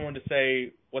getting someone to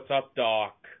say "What's up,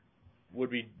 Doc" would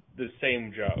be the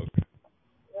same joke.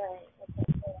 Right.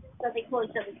 Okay. So they call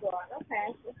each other dog.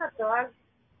 Okay. What's up, dog?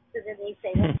 So then they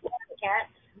say, "What's up, cat?"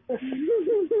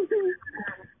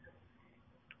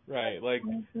 Right. Like,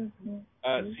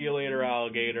 see you later,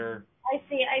 alligator. I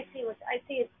see.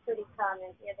 It's pretty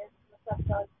common. Yeah. There's what's up,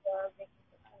 dog?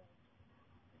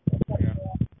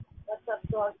 What's up,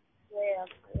 dog? Yeah.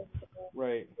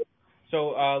 Right. So,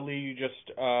 Lee, you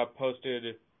just posted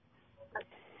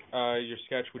your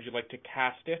sketch. Would you like to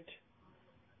cast it?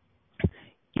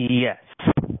 Yes.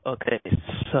 Okay,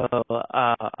 so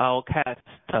I'll cast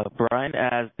Brian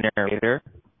as narrator.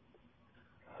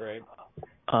 Great.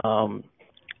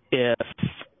 If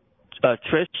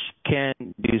Trish can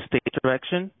do stage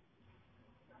direction.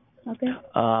 Okay.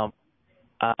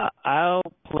 I'll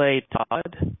play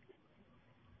Todd.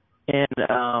 And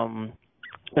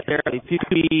if you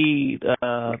could be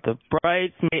the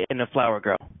bridesmaid and the flower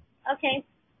girl. Okay.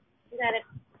 You got it.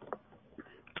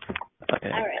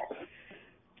 Okay. All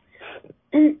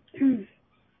right.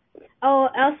 Oh,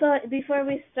 also, before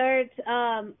we start,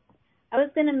 I was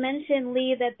going to mention,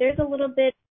 Lee, that there's a little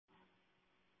bit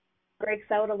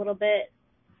breaks out a little bit.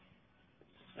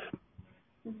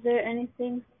 Is there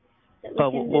anything that we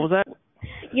can what do? was that?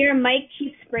 Your mic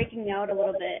keeps breaking out a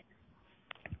little bit.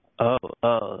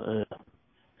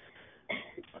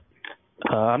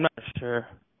 I'm not sure.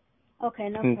 Okay,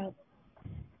 no problem.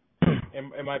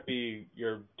 It might be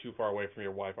you're too far away from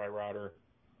your Wi-Fi router.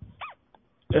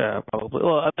 Yeah, probably.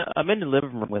 Well, I'm in the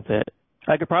living room with it.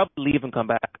 I could probably leave and come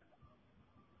back.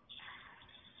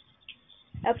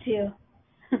 Up to you.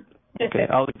 Okay,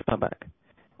 I'll leave and come back.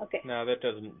 Okay. No, that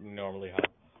doesn't normally help.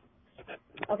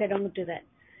 Okay, don't do that.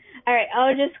 All right,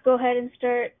 I'll just go ahead and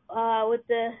start with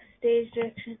the stage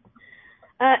direction.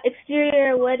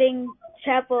 Exterior wedding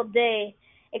chapel day.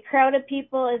 A crowd of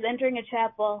people is entering a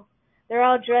chapel. They're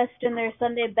all dressed in their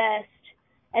Sunday best.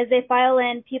 As they file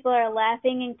in, people are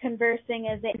laughing and conversing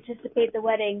as they anticipate the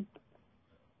wedding.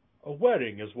 A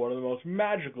wedding is one of the most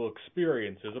magical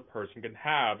experiences a person can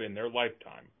have in their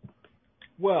lifetime.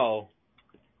 Well,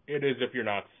 it is if you're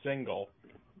not single.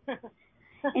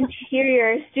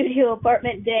 Interior studio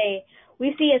apartment day.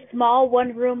 We see a small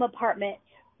one-room apartment.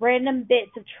 Random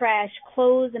bits of trash,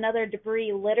 clothes, and other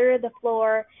debris litter the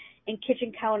floor and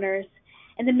kitchen counters.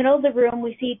 In the middle of the room,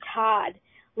 we see Todd,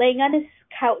 laying on his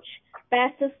couch,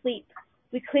 fast asleep.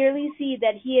 We clearly see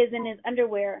that he is in his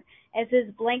underwear, as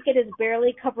his blanket is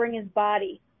barely covering his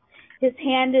body. His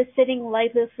hand is sitting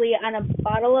lifelessly on a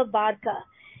bottle of vodka,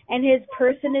 and his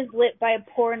person is lit by a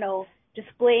porno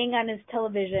displaying on his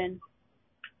television.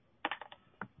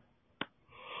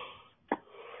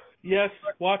 Yes,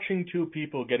 watching two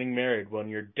people getting married when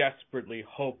you're desperately,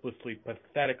 hopelessly,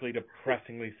 pathetically,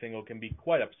 depressingly single can be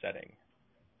quite upsetting.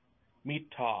 Meet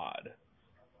Todd.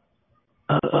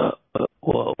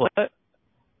 What?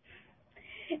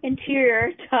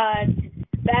 Interior, Todd.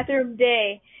 Bathroom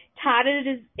day. Todd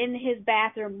is in his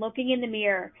bathroom, looking in the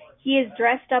mirror. He is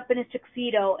dressed up in a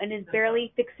tuxedo and is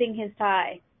barely fixing his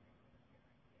tie.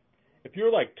 If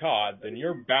you're like Todd, then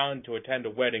you're bound to attend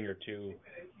a wedding or two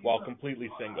while completely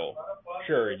single.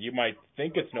 Sure, you might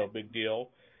think it's no big deal.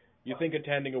 You think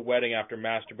attending a wedding after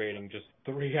masturbating just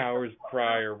 3 hours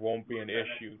prior won't be an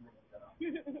issue.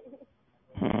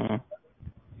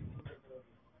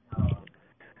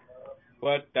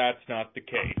 But that's not the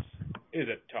case. Is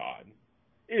it, Todd?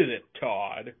 Is it,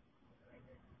 Todd?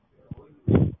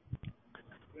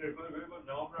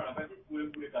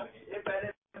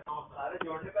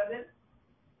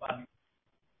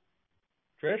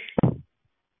 Trish?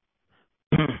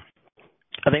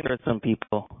 I think there's some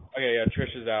people. Okay, yeah,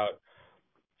 Trish is out.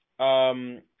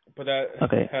 But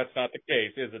that's not the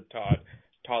case, is it, Todd?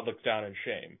 Todd looks down in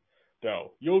shame.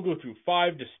 Though, you'll go through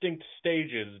 5 distinct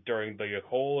stages during the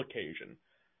whole occasion.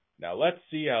 Now let's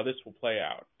see how this will play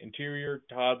out. Interior,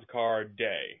 Todd's card,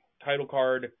 day. Title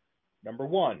card, number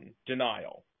 1,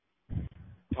 denial.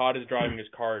 Todd is driving his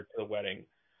car to the wedding.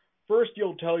 First,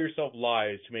 you'll tell yourself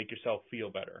lies to make yourself feel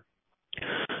better.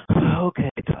 Okay,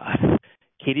 Todd.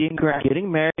 Katie and Greg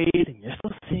getting married, and you're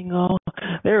still single.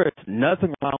 There is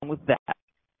nothing wrong with that.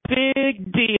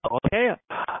 Big deal, okay?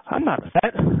 I'm not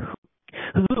upset.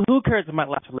 Who cares if my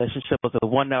last relationship was a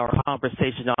 1-hour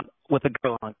conversation with a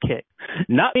girl on Kick?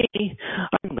 Not me.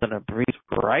 I'm going to breeze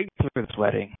right through this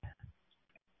wedding.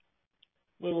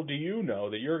 Little do you know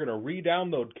that you're going to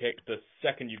re-download Kick the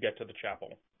second you get to the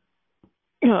chapel.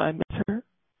 I miss her.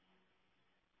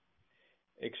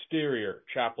 Exterior,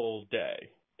 chapel day.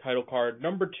 Title card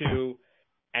number 2,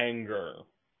 anger.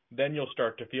 Then you'll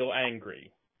start to feel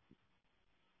angry.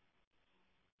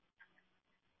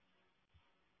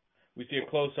 We see a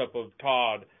close-up of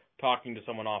Todd talking to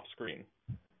someone off screen.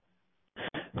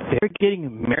 They're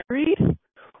getting married?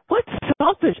 What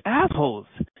selfish assholes.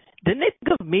 Didn't they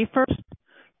think of me first?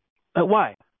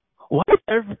 Why? Why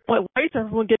is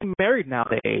everyone getting married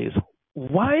nowadays?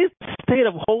 Why is the state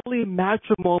of holy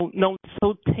matrimony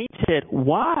so tainted?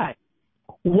 Why?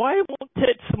 Why won't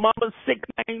Tits Mama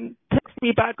 69 text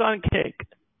me back on Kick?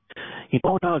 You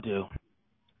know what I'll do?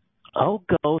 I'll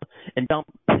go and dump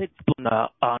pig's blood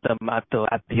on them at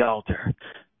the altar.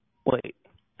 Wait,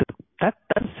 that's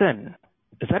sin.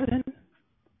 Is that a sin?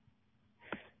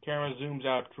 Camera zooms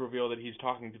out to reveal that he's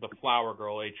talking to the flower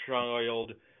girl, a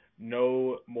child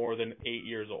no more than 8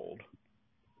 years old.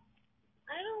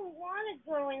 I don't want to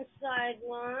go inside,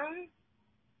 Mom.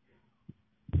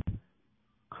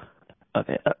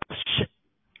 Okay, shit.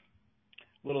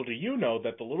 Little do you know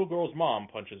that the little girl's mom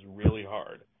punches really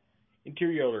hard.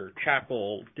 Interior,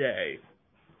 chapel, day.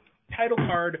 Title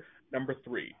card number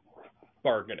 3,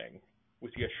 bargaining. We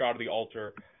see a shot of the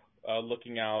altar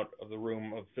looking out of the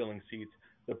room of filling seats.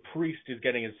 The priest is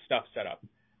getting his stuff set up.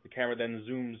 The camera then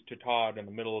zooms to Todd in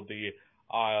the middle of the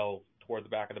aisle toward the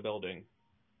back of the building.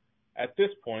 At this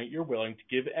point, you're willing to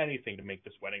give anything to make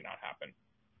this wedding not happen.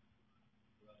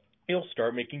 He'll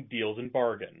start making deals and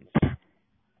bargains.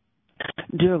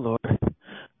 Dear Lord,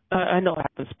 I know I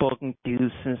haven't spoken to you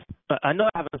since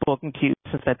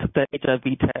I took that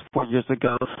HIV test 4 years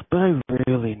ago, but I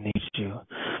really need you.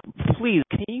 Please,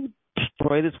 can you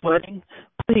destroy this wedding?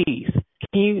 Please,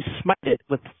 can you smite it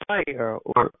with fire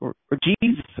or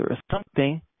Jesus or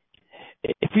something?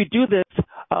 If you do this,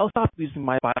 I'll stop using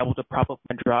my Bible to prop up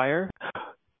my dryer.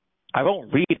 I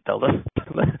won't read though.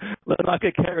 Let's not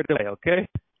get carried away, okay?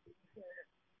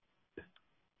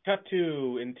 Cut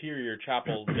to interior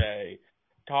chapel day.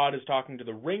 Todd is talking to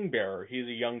the ring bearer. He's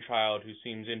a young child who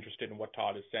seems interested in what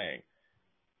Todd is saying.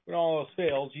 When all else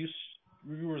fails, you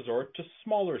resort to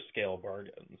smaller scale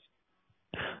bargains.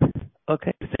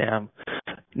 Okay, Sam.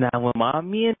 Now, when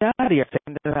Mommy and Daddy are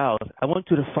saying in the house, I want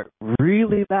you to fart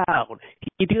really loud.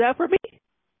 Can you do that for me?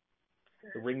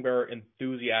 The ring bearer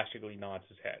enthusiastically nods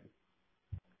his head.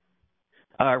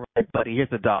 All right, buddy, here's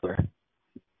 $1.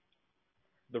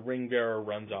 The ring bearer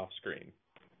runs off screen.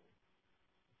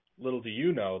 Little do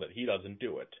you know that he doesn't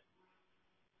do it.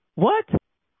 What?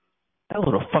 That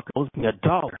little fucker owes me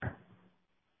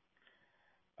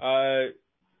 $1.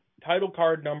 Title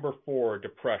card number 4,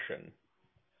 Depression.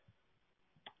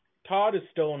 Todd is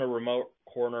still in a remote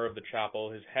corner of the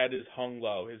chapel. His head is hung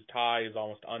low, his tie is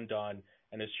almost undone,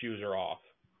 and his shoes are off.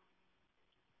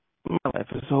 My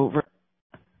life is over.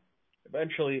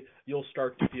 Eventually, you'll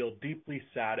start to feel deeply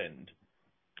saddened.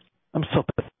 I'm so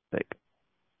pathetic.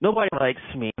 Nobody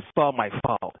likes me. It's all my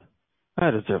fault.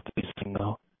 I deserve to be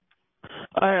single.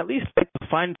 I at least like to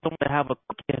find someone to have a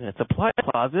cookie in a supply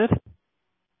closet.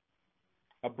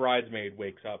 A bridesmaid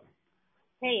wakes up.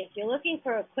 Hey, if you're looking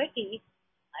for a quickie,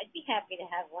 I'd be happy to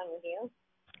have one with you.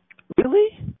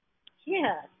 Really?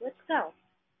 Yeah, let's go.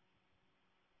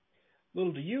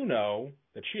 Little do you know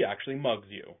that she actually mugs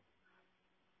you.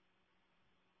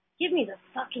 Give me the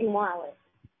fucking wallet.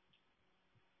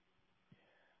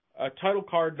 Title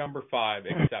card number 5,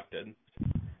 Accepted.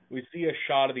 We see a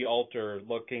shot of the altar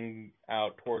looking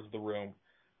out towards the room.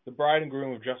 The bride and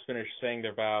groom have just finished saying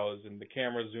their vows, and the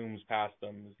camera zooms past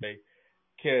them as they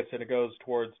kiss, and it goes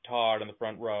towards Todd in the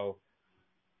front row.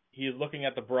 He is looking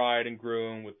at the bride and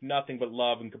groom with nothing but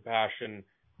love and compassion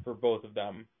for both of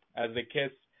them. As they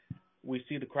kiss, we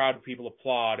see the crowd of people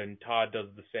applaud, and Todd does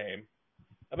the same.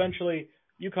 Eventually,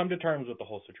 you come to terms with the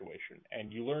whole situation,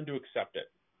 and you learn to accept it.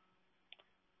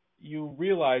 You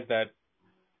realize that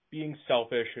being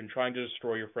selfish and trying to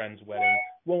destroy your friend's wedding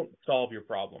won't solve your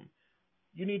problem.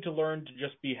 You need to learn to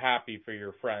just be happy for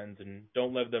your friends and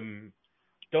don't let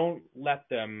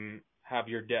them have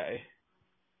your day.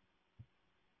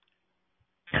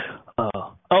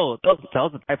 That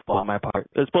was a typo on my part.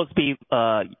 It was supposed to be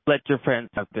let your friends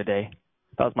have their day.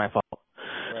 That was my fault.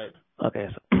 Right. Okay,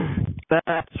 so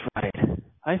that's right.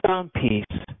 I found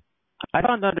peace. I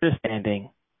found understanding.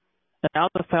 And I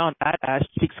also found Ash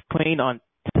Cheeks Queen on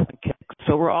Kick.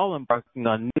 So we're all embarking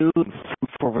on new and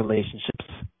fruitful relationships.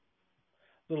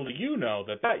 Little do you know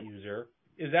that user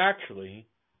is actually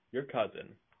your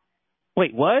cousin.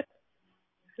 Wait, what?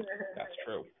 That's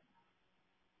true.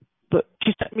 But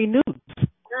she sent me nudes.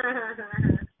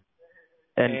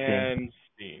 And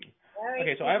scene.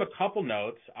 Okay, so I have a couple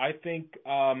notes. I think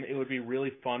it would be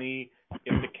really funny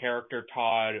if the character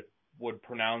Todd would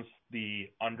pronounce the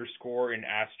underscore in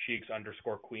Ass Cheeks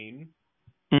 _Queen.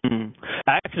 Mm-hmm.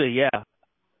 Actually, yeah.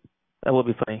 That would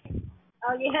be funny.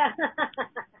 Oh, yeah.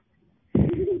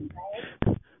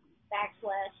 Right?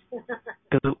 Backslash.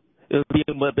 Because it would be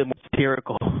a little bit more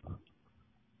satirical.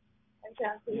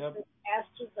 Yep. Ass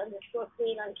Cheeks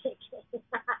 _Queen on Kick. This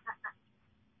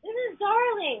is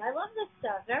darling. I love this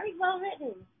stuff. Very well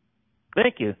written.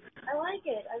 Thank you. I like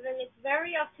it. I mean, it's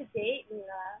very up to date and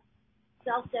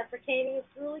self-deprecating.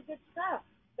 It's really good stuff.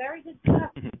 Very good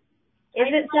stuff. Is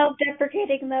it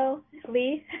self-deprecating though,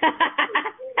 Lee?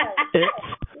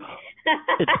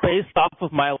 It's based off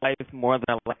of my life more than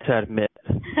I like to admit.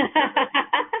 Well,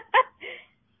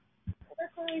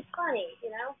 that's always funny, you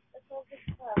know? That's all good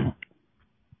stuff.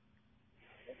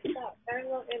 Good stuff. Very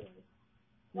well written.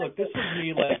 Look, this was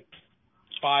me like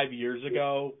 5 years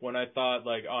ago when I thought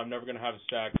like, oh, I'm never gonna have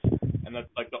sex, and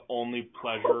that's like the only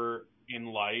pleasure in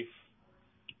life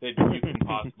that you can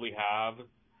possibly have.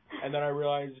 And then I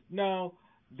realized, no,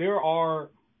 there are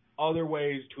other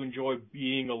ways to enjoy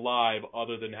being alive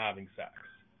other than having sex.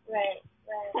 Right.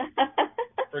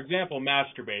 For example,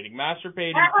 masturbating.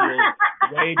 Masturbating feels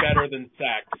way better than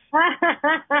sex.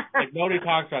 Like, nobody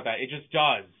talks about that. It just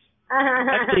does.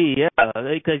 Actually, yeah,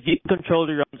 because you control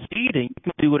your own speed and you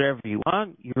can do whatever you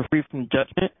want. You're free from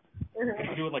judgment. You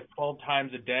can do it like 12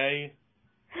 times a day.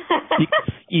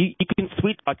 You can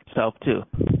sweet talk yourself too.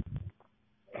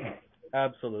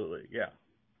 Absolutely, yeah.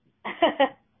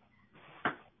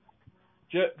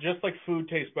 Just like food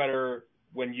tastes better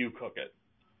when you cook it.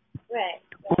 Right.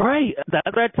 Right.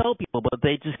 That's what I tell people, but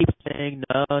they just keep saying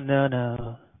no, no,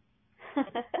 no.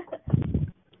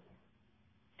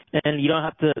 And you don't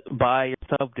have to buy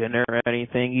yourself dinner or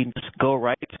anything. You can just go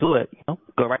right to it.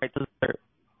 Go right to dessert.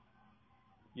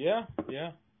 Yeah,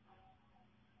 yeah.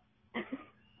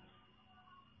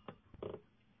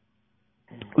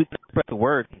 We can spread the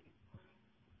word.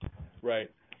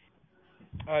 Right.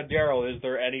 Daryl, is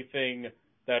there anything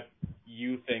that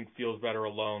you think feels better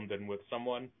alone than with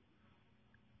someone?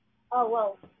 Oh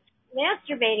well,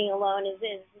 masturbating alone is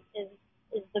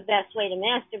the best way to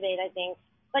masturbate, I think.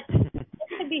 But it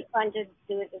could be fun to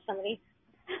do it with somebody.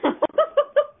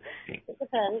 It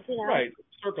depends, Right.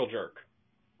 Circle jerk.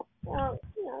 Well,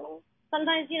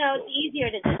 sometimes it's easier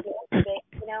to just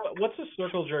masturbate. What's a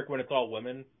circle jerk when it's all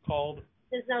women called?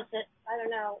 There's no such. I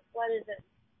don't know. What is it?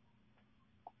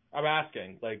 I'm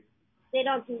asking. Like, They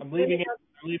don't. I'm leaving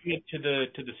it to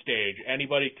the stage.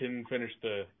 Anybody can finish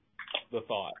the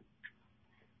thought.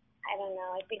 I don't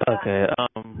know. I think. Okay.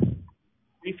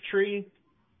 Leaf tree.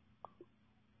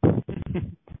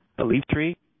 A leaf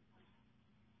tree.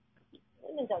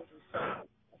 Women don't do so.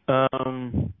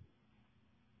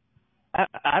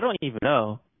 I don't even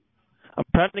know. I'm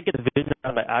trying to get the vision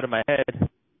out of my head.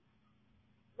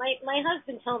 My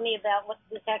husband told me about what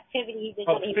this activity he did.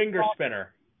 Oh, finger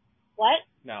spinner. What?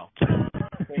 No.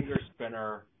 Finger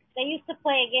spinner. They used to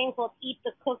play a game called Eat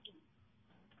the Cookie.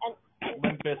 And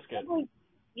Limp Bizkit.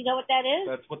 You know what that is?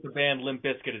 That's what the band Limp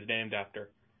Bizkit is named after.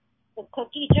 The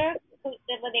cookie jerk?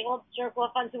 Where they all jerk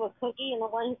off onto a cookie and the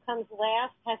one who comes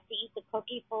last has to eat the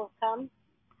cookie full of cum?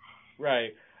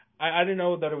 Right. I didn't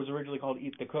know that it was originally called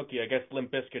Eat the Cookie. I guess Limp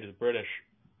Bizkit is British.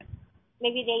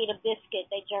 Maybe they eat a biscuit.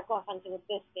 They jerk off onto a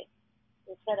biscuit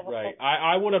instead of a Right. cookie.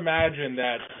 I would imagine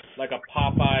that like a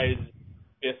Popeye's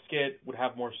biscuit would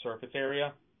have more surface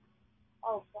area.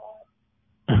 Oh, God.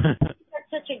 That's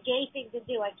such a gay thing to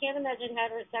do. I can't imagine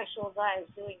heterosexual guys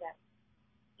doing that.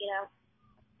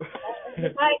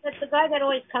 The guy that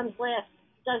always comes last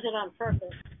does it on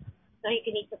purpose so he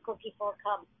can eat the cookie full of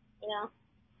cum,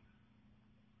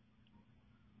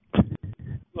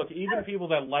 Look, even people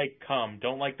that like cum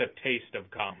don't like the taste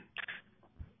of cum.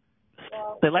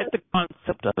 Well, They like the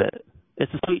concept of it.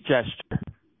 It's a sweet gesture.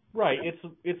 Right.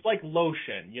 It's like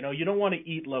lotion. You don't want to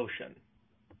eat lotion.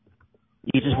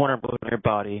 You just want to put it on your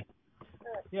body.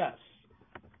 Yes.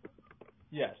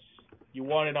 Yes. You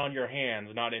want it on your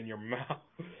hands, not in your mouth.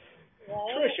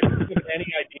 Trish, if you have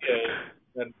any idea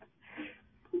that...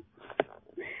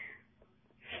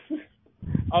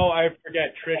 Oh, I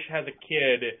forget. Trish has a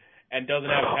kid and doesn't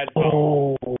have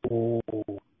headphones. Oh,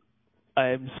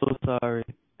 I'm so sorry.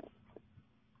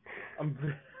 I'm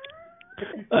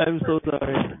so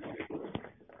sorry.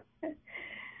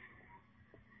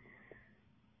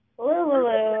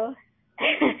 Lulu.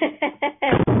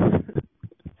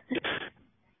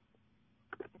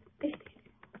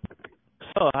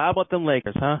 So, how about them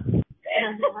Lakers, huh?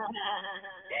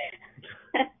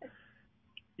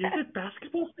 Is it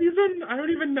basketball season? I don't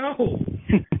even know.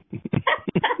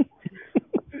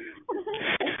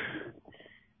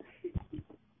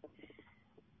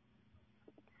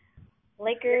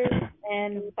 Lakers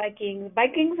and Vikings.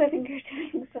 Vikings, I think, are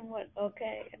doing somewhat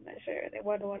okay. I'm not sure. They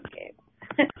won one game.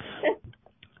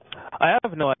 I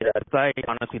have no idea. I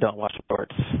honestly don't watch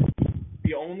sports.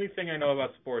 The only thing I know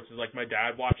about sports is, like, my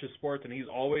dad watches sports, and he's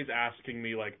always asking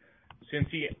me, like, since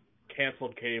he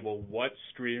canceled cable, what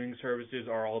streaming services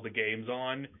are all the games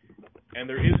on? And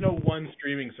there is no one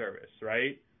streaming service,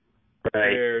 right?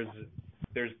 Right.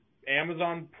 There's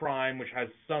Amazon Prime, which has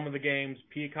some of the games,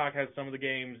 Peacock has some of the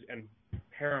games, and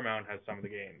Paramount has some of the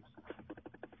games.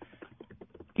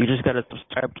 You just gotta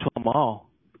subscribe to them all.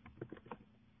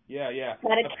 Yeah.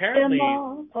 Gotta Apparently, them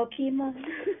all, Pokemon.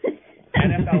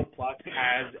 NFL Plus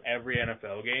has every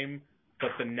NFL game,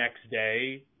 but the next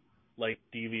day, like,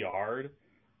 DVR'd.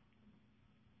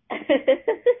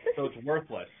 So it's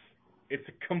worthless. It's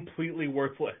completely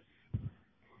worthless.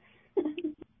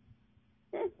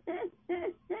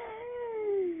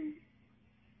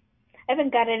 I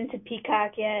haven't gotten into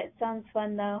Peacock yet. It sounds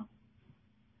fun though.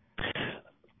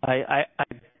 I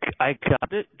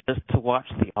got it just to watch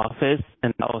The Office,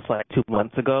 and that was like 2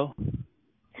 months ago.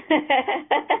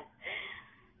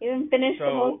 You haven't finished the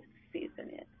whole season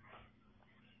yet.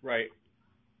 Right.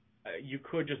 You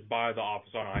could just buy The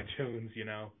Office on iTunes,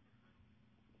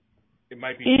 It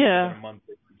might be cheaper Yeah. than a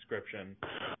monthly subscription.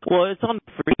 Well, it's on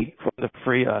the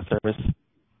free service.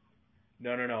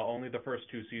 No. Only the first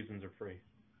 2 seasons are free.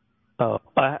 Oh,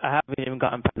 I haven't even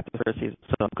gotten past the first season,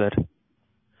 so I'm good.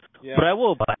 Yeah. But I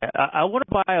will buy it. I want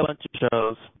to buy a bunch of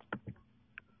shows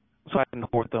so I can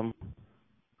hoard them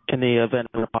in the event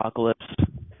of an apocalypse.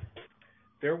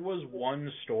 There was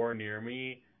one store near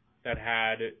me that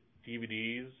had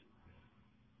DVDs,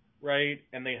 right?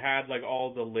 And they had like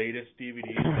all the latest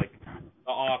DVDs, like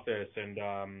The Office, and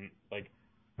like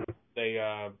they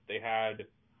had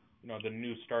the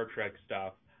new Star Trek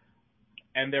stuff.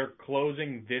 And they're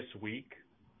closing this week.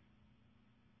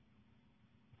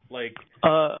 Like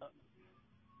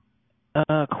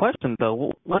question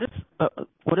though, what is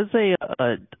a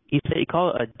you say you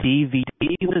call it a DVD?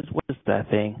 What is that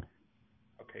thing?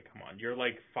 Okay, come on. You're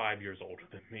like 5 years older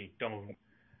than me. Don't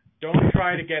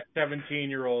try to get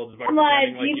 17-year-olds by Come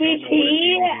on, pretending like you don't know what a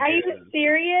DVD? DVD Are you is.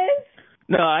 serious?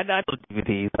 No, I know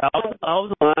DVDs. I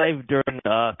was alive during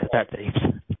cassette tapes.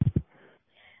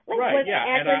 Like, Right, was yeah,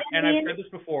 the and acronym I've said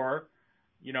this before.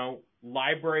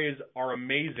 Libraries are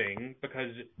amazing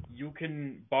because you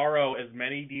can borrow as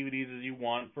many DVDs as you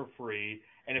want for free,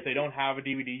 and if they don't have a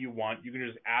DVD you want, you can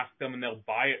just ask them and they'll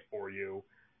buy it for you.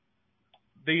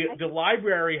 The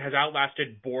library has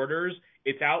outlasted Borders.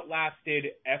 It's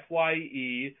outlasted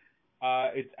FYE.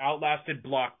 It's outlasted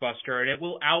Blockbuster, and it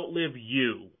will outlive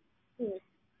you.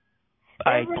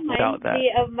 I That doubt reminds that.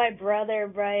 me of my brother,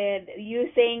 Brian. You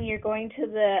saying you're going to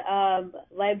the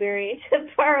library to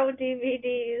borrow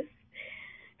DVDs.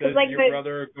 Does like your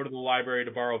brother go to the library to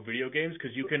borrow video games?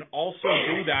 Because you can also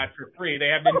do that for free. They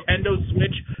have Nintendo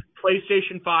Switch,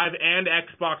 PlayStation 5, and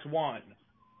Xbox One.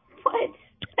 What?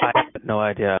 I have no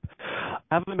idea. I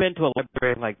haven't been to a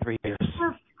library in like 3 years.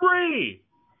 For free!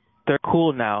 They're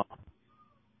cool now.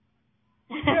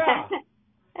 Yeah.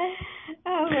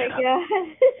 Oh my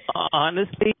god.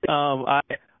 Honestly,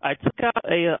 I took out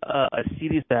a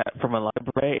CD set from a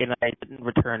library and I didn't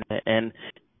return it, and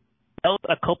that was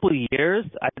a couple of years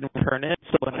I didn't return it.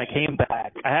 So when I came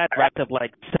back, I had racked up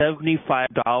like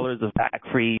 $75 of back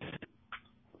fees.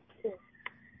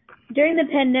 During the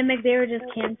pandemic, they were just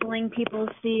canceling people's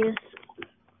fees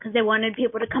because they wanted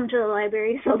people to come to the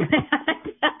library so bad.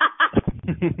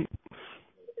 Just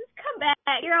come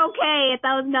back. You're okay.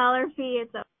 $1,000 fee.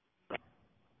 It's okay.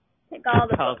 Take all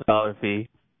the $1,000 fee.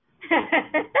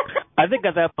 I think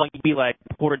at that point you'd be like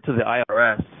reported to the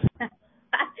IRS.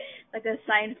 Like a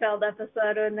Seinfeld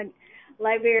episode when the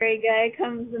library guy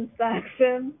comes and stalks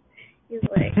him. He's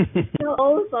like, you still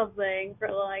owe something for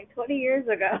like 20 years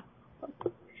ago.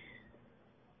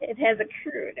 It has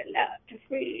accrued a lot to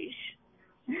freeze.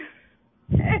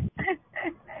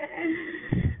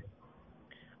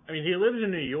 I mean, he lives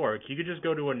in New York. He could just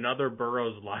go to another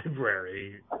borough's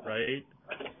library, right?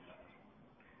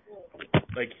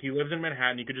 Like, he lives in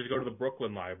Manhattan. You could just go to the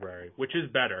Brooklyn Library, which is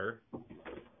better,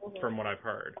 from what I've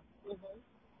heard.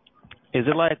 Is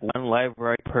it like one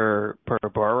library per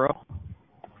borough?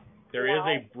 There is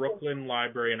a Brooklyn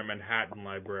library and a Manhattan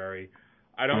library.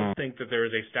 I don't think that there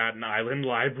is a Staten Island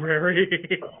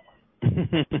library.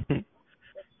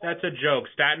 That's a joke.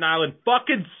 Staten Island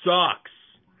fucking sucks.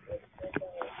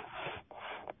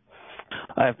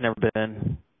 I've never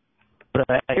been, but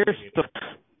I hear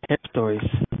stories.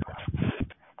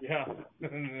 Yeah.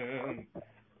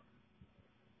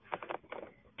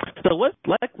 So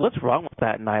what's wrong with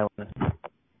Staten Island?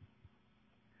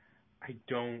 I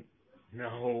don't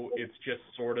know. It's just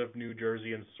sort of New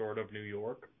Jersey and sort of New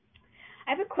York.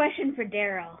 I have a question for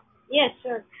Daryl. Yeah,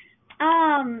 sure.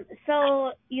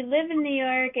 So you live in New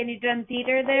York and you've done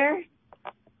theater there?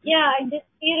 Yeah, I did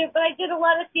theater, but I did a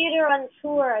lot of theater on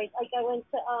tour. I went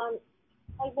to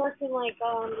I worked in like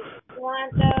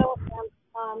Toronto,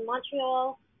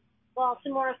 Montreal,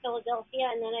 Baltimore, Philadelphia,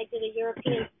 and then I did a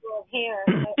European tour of hair.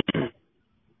 So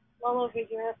all over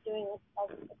Europe doing a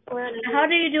tour. How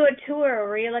do you do a tour?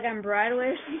 Were you like on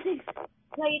Broadway or something?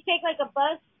 No, you take like a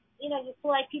bus. You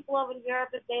fly people over to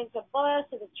Europe if there's a bus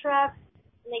or a truck,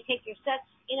 and they take your sets,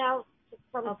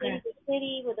 from city to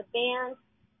city with a band.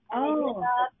 And they set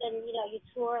up, and you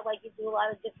tour, like you do a lot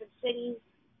of different cities.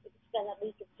 You can spend a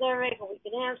week in Zurich, a week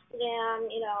in Amsterdam,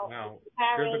 Wow.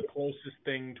 Paris. You're the closest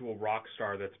thing to a rock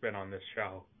star that's been on this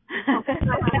show.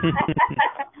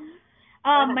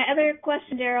 My other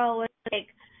question, Daryl, was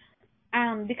like,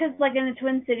 because like in the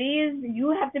Twin Cities,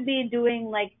 you have to be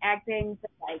doing like acting for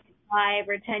like 5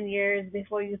 or 10 years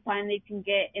before you finally can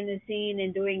get in the scene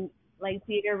and doing like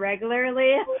theater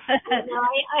regularly. No,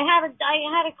 I had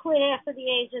to quit after the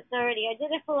age of 30. I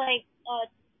did it for like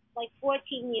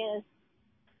 14 years.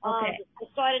 Okay. I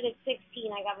started at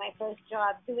 16. I got my first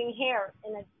job doing hair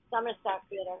in a Summer Stock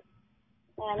Theater.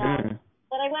 And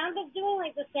but I wound up doing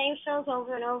like the same shows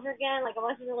over and over again. Like I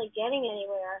wasn't really getting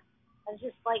anywhere. I was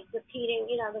just like repeating,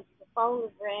 the phone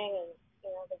would ring and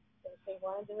they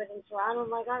want to do it in Toronto. I'm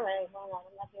like, all right, why not?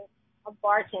 I'm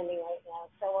bartending right now,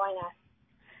 so why not?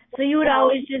 So you would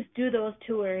always just do those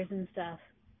tours and stuff.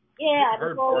 Yeah, I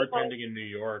heard bartending in New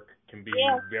York can be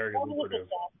very lucrative.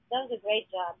 That was a great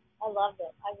job. I loved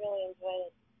it. I really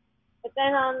enjoyed it. But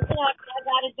then, I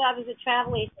got a job as a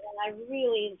travel agent, and I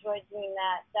really enjoyed doing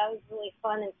that. That was really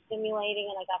fun and stimulating,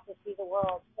 and I got to see the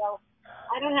world. So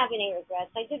I don't have any regrets.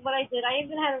 I did what I did. I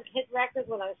even had a hit record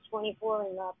when I was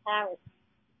 24 in Paris.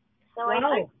 So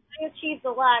I achieved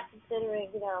a lot,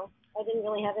 considering, I didn't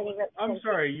really have any regrets. I'm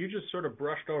sorry, you just sort of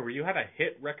brushed over. You had a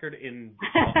hit record in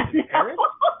Paris?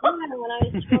 Yeah, when I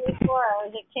was 24, I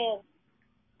was a kid.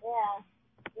 Yeah.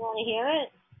 You want to hear it?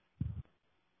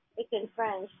 It's in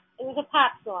French. It was a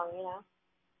pop song,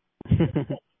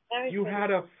 You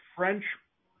had a French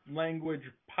language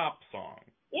pop song?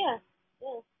 Yeah.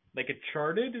 Like it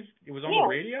charted? It was on the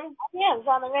radio? Yeah, it was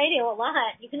on the radio a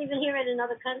lot. You can even hear it in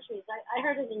other countries. I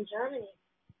heard it in Germany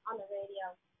on the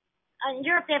radio. In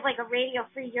Europe, they have like a Radio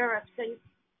Free Europe, so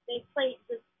they play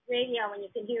the radio and you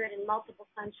can hear it in multiple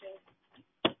countries,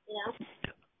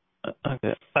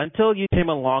 Okay. Until you came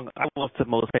along, I was the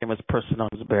most famous person on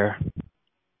Bear.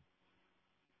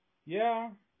 Yeah.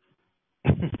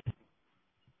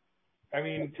 I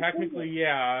mean, technically,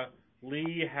 yeah.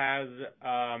 Lee has,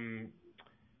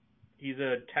 he's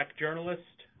a tech journalist,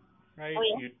 right?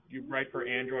 Oh, yeah? You write for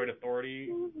Android Authority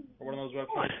or one of those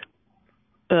websites?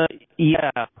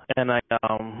 Yeah, and I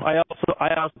also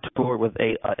tour with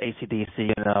AC/DC.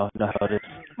 You know how it is.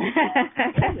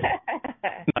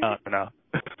 No.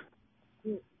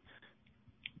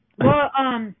 Well,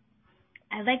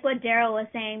 I like what Daryl was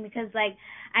saying because, like,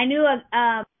 I knew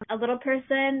a little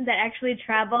person that actually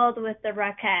traveled with the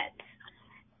Rockettes.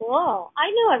 Cool.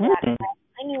 I knew a Rockette.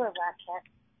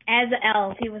 As an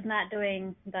elf, he was not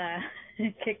doing the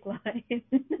kick line.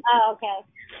 Oh, okay.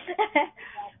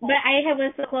 But I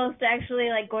was so close to actually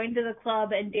like going to the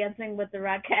club and dancing with the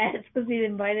Rockettes because he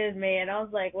invited me, and I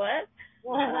was like, "What?"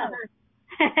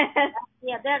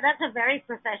 Yeah, that's a very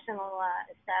professional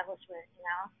establishment,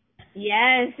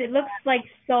 Yes, it looks like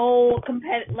so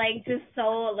just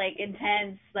so like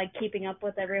intense, like keeping up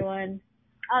with everyone.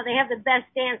 Oh, they have the best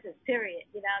dancers, period.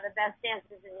 The best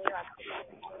dancers in New York.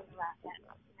 Rockette,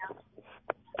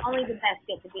 Only the best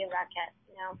get to be a Rockette,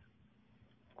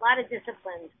 A lot of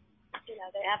disciplines.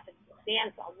 They have to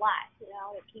dance a lot, to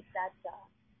keep that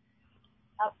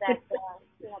up that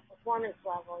performance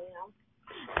level,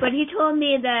 But he told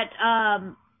me that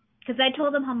because I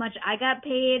told him how much I got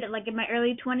paid, like in my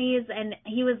early 20s, and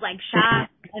he was like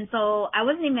shocked, and so I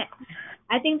wasn't even.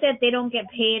 I think that they don't get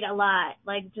paid a lot,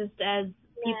 like just as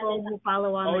people who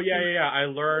follow on. Oh yeah. I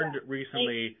learned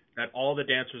recently that all the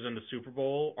dancers in the Super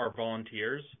Bowl are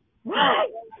volunteers. What?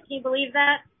 Can you believe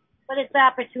that? But it's the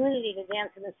opportunity to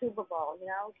dance in the Super Bowl,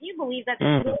 Can you believe that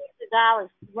there's millions of dollars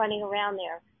running around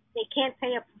there? They can't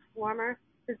pay a performer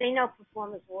because they know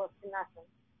performers work for nothing,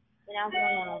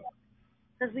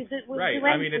 Because we right.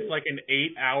 I mean, it's like an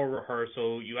 8-hour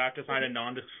rehearsal. You have to sign a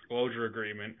non-disclosure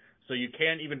agreement, so you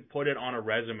can't even put it on a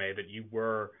resume that you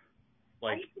were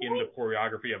like in the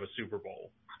choreography of a Super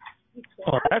Bowl.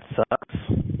 Oh, that sucks.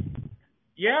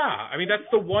 Yeah, I mean that's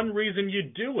the one reason you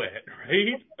do it,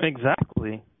 right?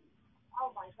 Exactly.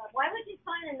 Oh my God! Why would you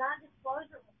sign a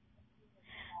non-disclosure?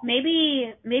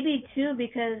 Maybe too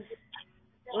because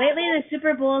lately the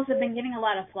Super Bowls have been getting a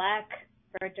lot of flack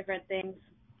for different things.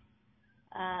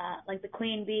 Like the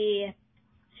Queen Bee,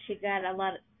 she got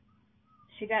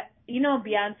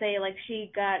Beyonce, like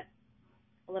she got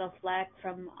a little flack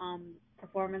from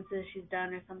performances she's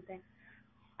done or something.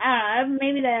 I don't know,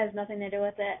 maybe that has nothing to do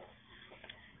with it.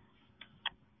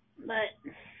 But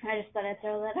I just thought I'd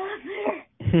throw that out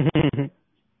there.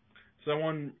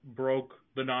 Someone broke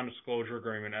the non-disclosure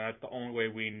agreement, and that's the only way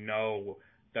we know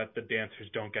that the dancers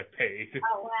don't get paid.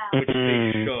 Oh, wow. Which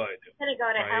they should. She's going to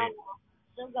go to hell.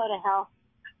 She'll go to hell.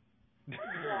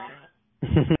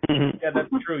 Yeah, that's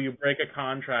true. You break a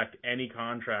contract, any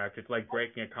contract. It's like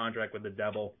breaking a contract with the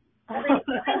devil. Every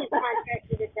contract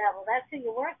with the devil. That's who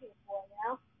you're working for,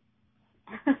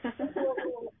 In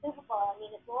the Super Bowl, I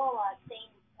mean, it's all same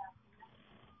stuff.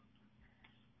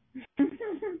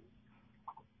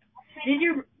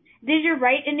 Did you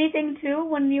write anything too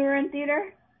when you were in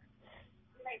theater?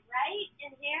 Did I write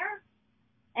in here?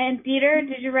 And theater,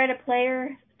 did you write a play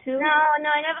or two? No, I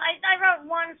never. I wrote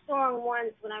one song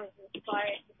once when I was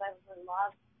inspired because I was in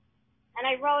love, and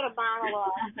I wrote a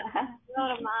monologue.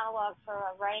 For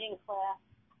a writing class,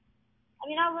 I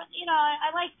mean, I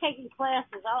like taking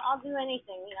classes. I'll do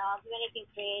anything. I'll do anything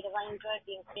creative. I enjoy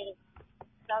being creative.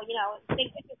 So, if they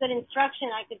give me good instruction,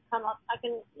 I can, I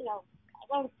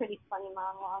wrote a pretty funny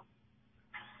monologue.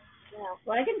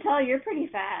 Well, I can tell you're pretty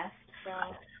fast, so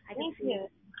I can Thank see you.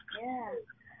 it. Yeah.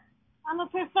 I'm a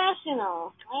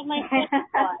professional. I have my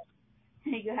set part.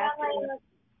 You have to. I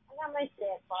got my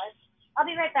set part. I'll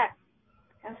be right back.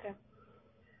 Okay.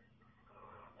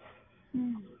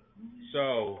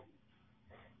 So,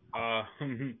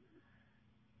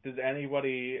 does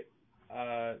anybody,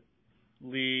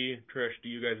 Lee, Trish, do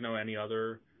you guys know any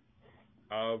other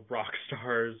rock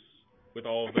stars with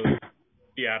all of those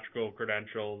theatrical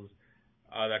credentials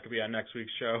that could be on next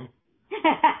week's show?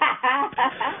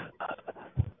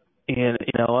 And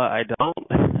you know what? I don't.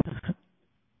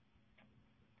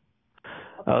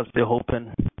 I was still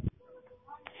hoping.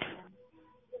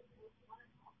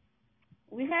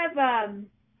 We have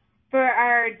for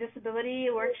our disability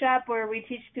workshop where we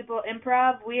teach people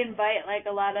improv, we invite like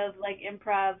a lot of like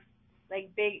improv,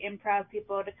 like big improv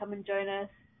people to come and join us.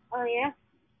 Oh yeah.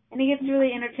 And it gets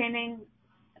really entertaining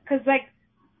because like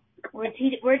we're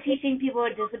teaching people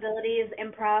with disabilities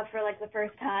improv for like the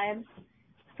first time,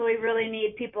 so we really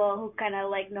need people who kind of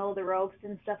like know the ropes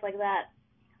and stuff like that.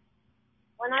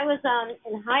 When I was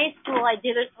in high school, I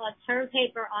did a term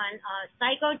paper on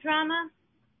psychodrama,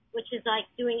 which is like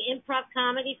doing improv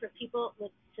comedy for people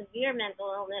with severe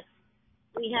mental illness.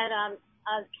 We had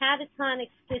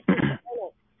catatonic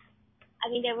schizophrenics. I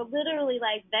mean, they were literally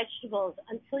like vegetables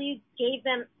until you gave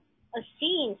them a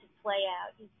scene to play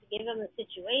out. You gave them a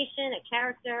situation, a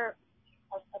character,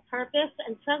 a purpose,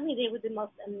 and suddenly they were the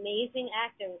most amazing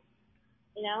actors.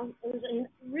 It was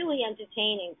really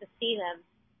entertaining to see them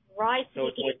rise to So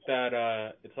it's like that.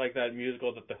 It's like that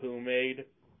musical that the Who made.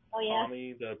 Oh yeah.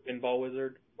 Tommy, the pinball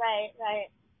wizard. Right.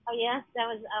 Oh yeah, that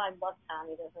was. Oh, I love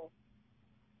Tommy the Who.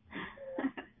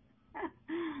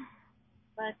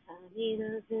 But Tommy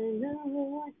doesn't know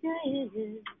what day it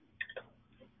is.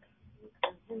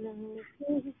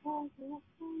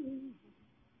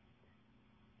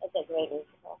 It's a great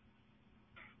musical.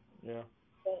 Yeah.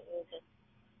 Great music.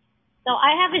 So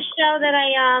I have a show that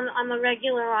I'm a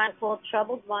regular on called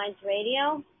Troubled Minds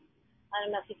Radio. I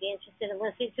don't know if you'd be interested in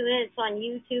listening to it. It's on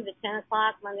YouTube at 10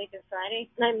 o'clock, Monday through Friday.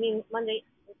 Monday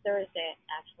through Thursday,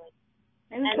 actually.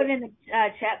 Maybe put it in the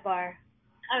chat bar.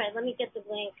 All right, let me get the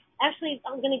link. Actually,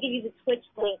 I'm going to give you the Twitch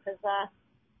link because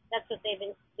that's what they've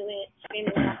been doing,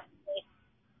 streaming on.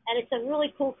 And it's a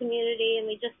really cool community, and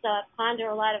we just ponder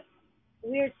a lot of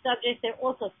weird subjects. They're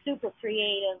also super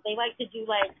creative. They like to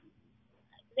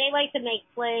make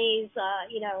plays,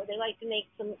 they like to make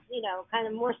some, kind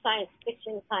of more science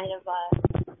fiction kind of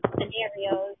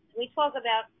scenarios. We talk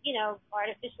about,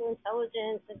 artificial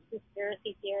intelligence and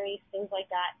conspiracy theories, things like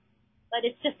that. But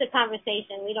it's just a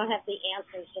conversation. We don't have the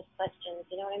answers, just questions.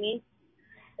 You know what I mean?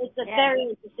 It's very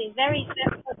interesting, very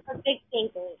for big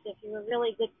thinkers. If you're a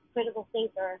really good critical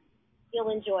thinker, you'll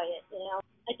enjoy it.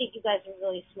 I think you guys are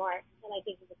really smart, and I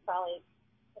think you would probably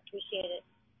appreciate it.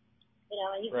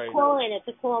 And you can call in. It's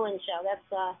a call-in show. That's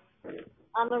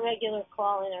I'm a regular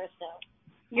call-inner, so.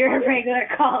 You're a regular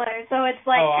caller, so it's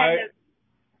like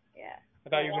yeah. I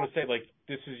thought you were gonna say like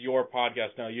this is your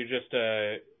podcast now. You're just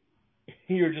a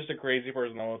crazy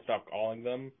person that won't stop calling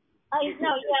them.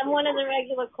 I'm one of the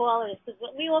regular callers because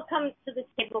we all come to the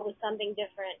table with something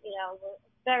different. We're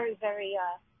very, very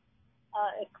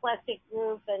eclectic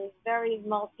group and very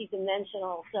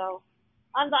multi-dimensional. So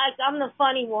I'm the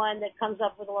funny one that comes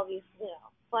up with all these,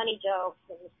 funny jokes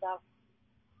and stuff,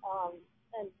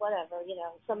 and whatever,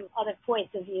 some other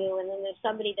points of view. And then there's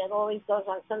somebody that always goes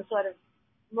on some sort of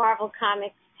Marvel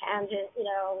Comics tangent,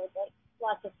 with like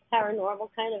lots of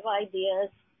paranormal kind of ideas.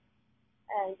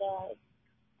 And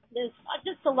there's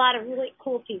just a lot of really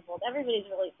cool people. Everybody's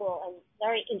really cool and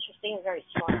very interesting and very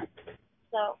smart.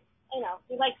 So,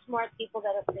 we like smart people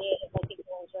that are creative. I think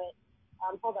you'll enjoy it.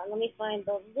 Hold on, let me find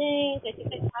the link. I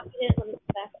think I copied it. Let me go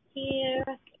back here.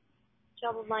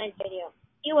 Troubled Minds Radio.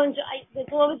 You'll enjoy.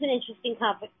 It's always an interesting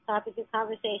topic of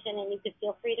conversation, and you can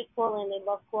feel free to call in. They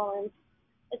love call-ins.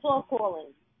 It's all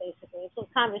call-ins, basically. It's a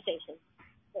conversation.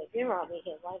 Wait, you're on me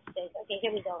here. Live stage. Okay,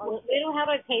 here we go. How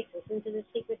do I paste this into the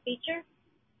secret feature?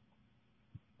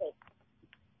 Wait.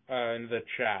 In the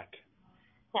chat.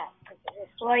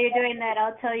 While you're doing that,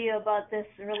 I'll tell you about this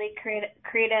really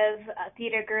creative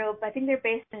theater group. I think they're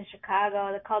based in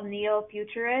Chicago. They're called Neo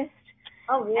Futurist.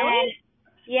 Oh, really?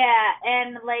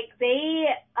 And like they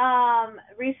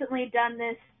recently done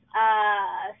this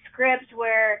script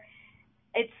where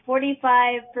it's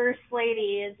 45 first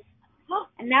ladies.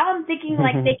 And now I'm thinking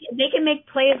like they can make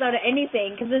plays out of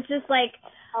anything because it's just like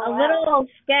Oh, a wow. little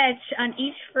sketch on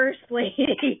each first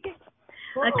lady.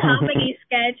 Cool. A comedy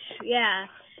sketch, yeah.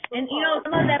 And,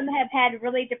 some of them have had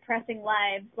really depressing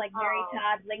lives, like Mary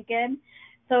Todd Lincoln.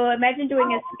 So imagine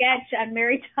doing a sketch on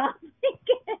Mary Todd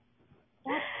Lincoln.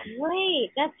 That's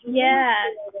great. That's really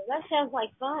cool. That sounds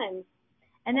like fun.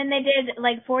 And then they did,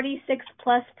 46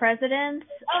 plus presidents.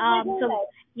 So,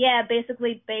 yeah,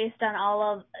 basically based on all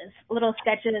of little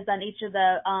sketches on each of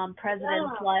the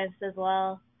presidents' lives as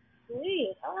well.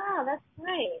 Sweet. Oh, wow, that's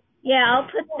great. Yeah, I'll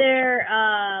put their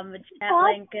chat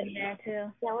link in there,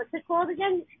 too. Yeah, what's it called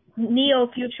again?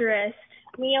 Neo-Futurist.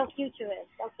 Neo-Futurist.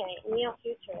 Okay,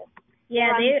 Neo-Futurist.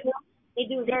 Yeah, they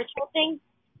do virtual things?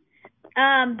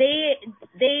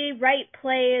 They write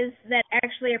plays that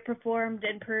actually are performed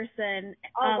in person.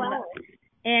 Wow.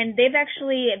 And they've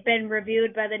actually been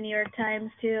reviewed by the New York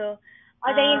Times, too.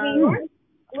 Are they in New York?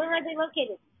 Where are they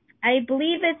located? I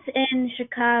believe it's in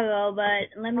Chicago, but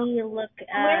let me look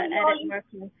at it more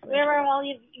closely. Where are all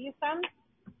you from?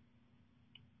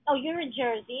 Oh, you're in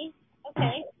Jersey.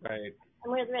 Okay. Right.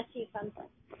 And where are the rest of you from?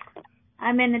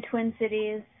 I'm in the Twin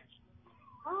Cities.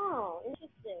 Oh,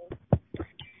 interesting.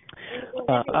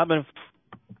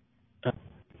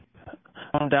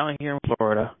 I'm down here in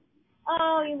Florida.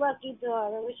 Oh, you lucky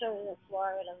dog. I wish I was in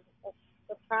Florida. That's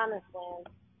the promised land.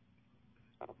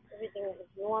 Everything is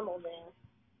normal there.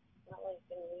 Not like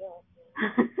in New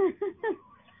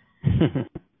York.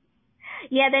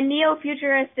 Yeah, the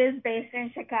Neo-Futurist is based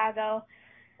in Chicago.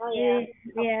 Oh, yeah.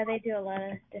 Yeah, they do a lot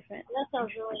of different... That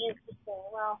sounds really interesting.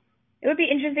 Well, it would be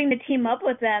interesting to team up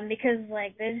with them because,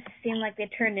 they just seem like they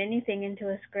turn anything into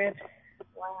a script.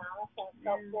 Wow, that sounds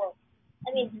so cool. I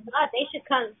mean, God, they should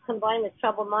combine with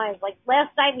Troubled Minds. Like,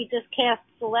 last night we just cast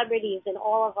celebrities in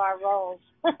all of our roles.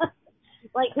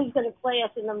 Like, who's going to play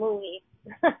us in the movie?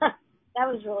 That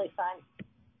was really fun.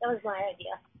 That was my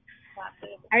idea.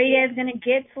 Are you guys going to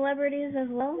get celebrities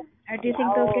as well? Or do you think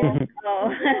they'll get them?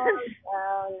 No.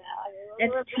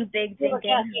 That's too big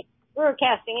thinking. We were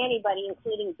casting anybody,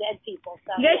 including dead people.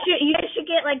 So you guys should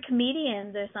get,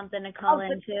 comedians or something to call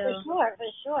in, too. For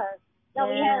sure. No,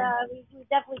 yeah. we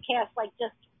definitely cast,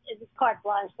 it was carte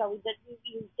blanche, so we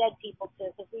used dead people,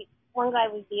 too. Because one guy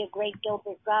would be a great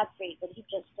Gilbert Gottfried, but he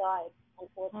just died,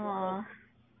 unfortunately.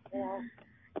 Aww.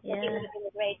 He would have been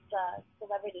a great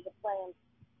celebrity to play him.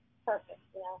 Perfect,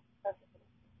 perfect.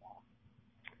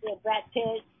 Yeah, Brad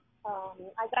Pitt.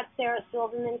 I got Sarah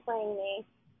Silverman playing me.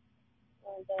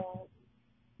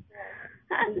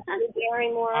 And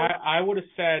Barrymore. I would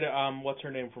have said, what's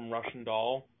her name from Russian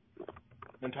Doll?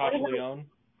 Natasha Lyonne.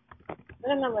 I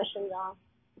don't know Russian Doll.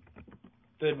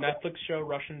 The Netflix show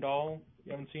Russian Doll.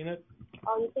 You haven't seen it?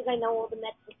 Oh, you think I know all the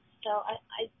Netflix show?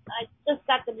 I just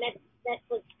got the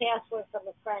Netflix password from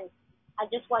a friend. I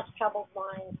just watched Troubled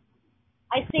Minds.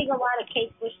 I sing a lot of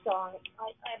Kate Bush songs.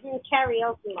 I've been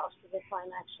karaoke most of the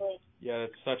time, actually. Yeah,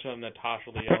 it's such a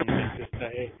Natasha Lyonne thing to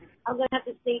say. I'm gonna have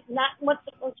to see. What's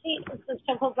the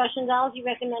show called Russian Dolls? You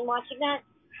recommend watching that?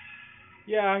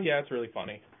 Yeah, it's really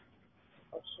funny.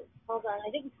 Oh shoot! Hold on,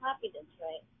 I didn't copy this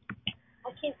right.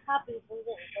 I can't copy it from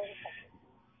this. Wait a second.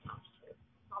 Oh shoot!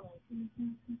 Hold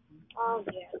on. Oh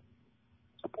dear.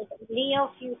 It's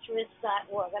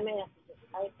neofuturist.org. I may have to just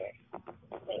type it.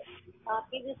 Wait.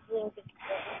 Copy this link.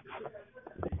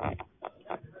 Copy.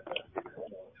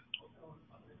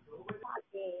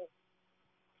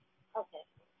 Okay.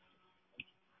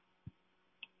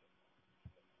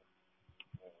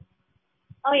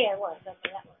 Oh yeah, it was. Okay,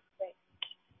 that was great.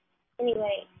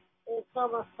 Anyway, it's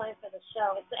almost time for the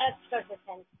show. It's starts at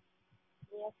 10.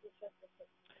 Yes, it starts at 10.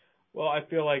 Well, I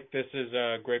feel like this is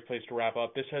a great place to wrap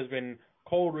up. This has been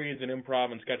Cold Reads, an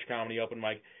improv and sketch comedy open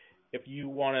mic. If you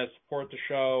want to support the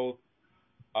show,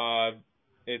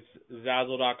 it's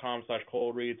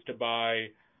Zazzle.com/coldreads to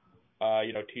buy,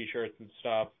 T-shirts and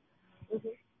stuff.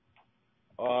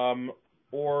 Mm-hmm.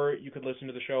 Or you could listen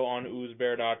to the show on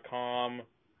oozbear.com.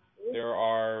 Mm-hmm. There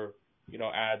are,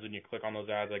 ads, and you click on those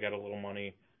ads, I get a little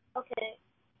money. Okay.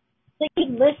 So you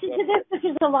can listen to this? This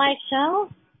is a live show?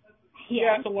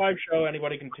 Yeah, it's a live show.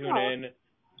 Anybody can tune in.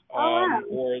 Wow.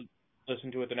 Or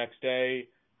listen to it the next day.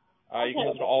 You can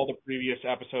listen to all the previous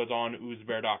episodes on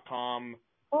oozbear.com.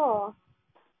 Cool.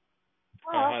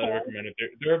 I highly recommend it.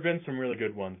 There have been some really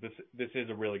good ones. This is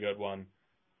a really good one.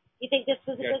 You think this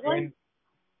was a good one?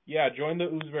 Yeah, join the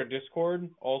Oozbear Discord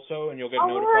also, and you'll get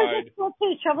notified. We're on Discord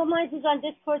too. Troubled Minds is on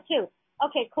Discord too.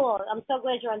 Okay, cool. I'm so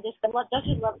glad you're on Discord. Don't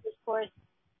you love Discord?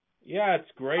 Yeah,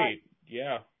 it's great.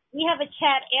 Yeah. We have a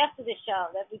chat after the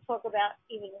show that we talk about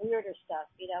even weirder stuff,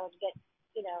 and get,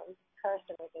 curse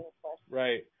and everything, of course.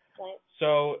 Right.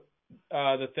 So,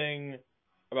 the thing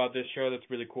about this show that's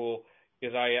really cool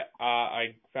is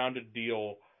I found a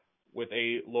deal with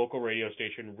a local radio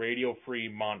station,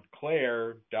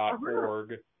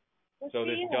 RadioFreeMontclair.org. So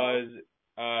this does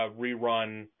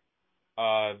rerun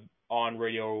on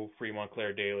Radio Free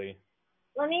Montclair daily.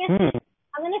 Let me ask you,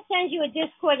 I'm going to send you a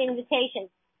Discord invitation.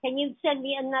 Can you send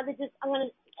me another? I'm going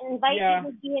to invite you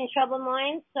to be in Troubled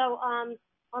Minds. So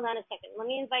hold on a second. Let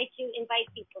me invite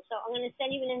people. So I'm going to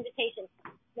send you an invitation.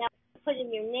 Now put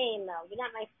in your name though. You're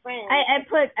not my friend. I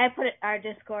put our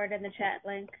Discord in the chat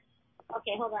link.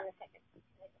 Okay, hold on a second.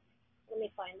 Let me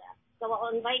find that. So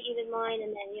I'll invite you to mine,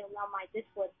 and then you'll know my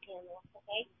Discord handle.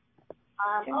 Okay.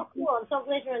 Oh, cool. I'm so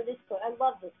glad you're on Discord. I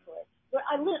love Discord.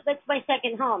 That's my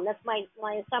second home. That's my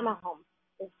summer home.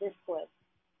 Is Discord.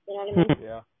 You know what I mean?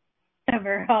 Yeah.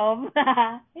 Summer home.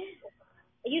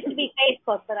 It used to be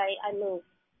Facebook, but I moved.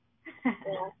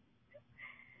 Yeah.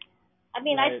 I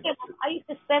mean, right. I used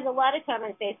to spend a lot of time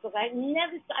on Facebook. I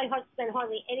spend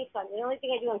hardly any time. The only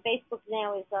thing I do on Facebook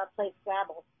now is play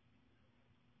Scrabble.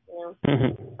 You know?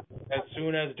 As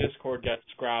soon as Discord gets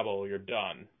Scrabble, you're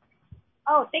done.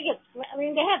 Oh, they have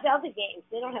the other games.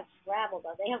 They don't have Scrabble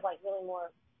though. They have like really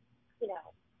more,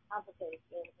 complicated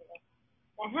games.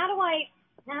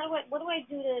 Now, what do I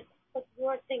do to put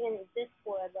your thing in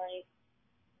Discord? Like,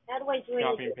 how do I join?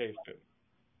 Copy and paste it.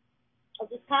 I'll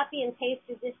just copy and paste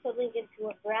your Discord link into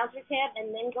a browser tab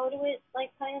and then go to it, like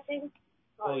kind of thing?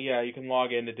 Well, yeah, you can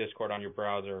log into Discord on your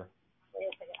browser. Wait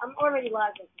a second. I'm already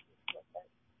logged into Discord.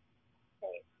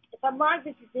 Okay. If I'm logged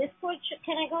into Discord,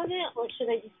 can I go there? Or should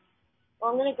I just...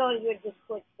 Well, I'm going to go to your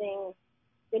Discord thing.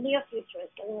 The Neo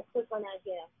Futurist. I'm going to click on that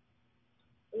here.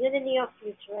 You're the Neo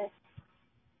Futurist.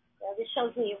 This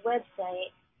shows me your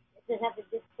website. Does it have the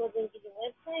Discord link to your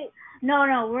website? No,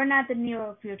 we're not the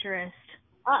Neo Futurist.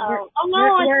 Uh-oh.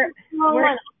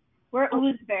 We're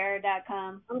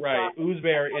oozbear.com. Right,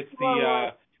 Oozbear.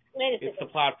 It's the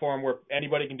platform where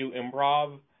anybody can do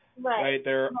improv. Right.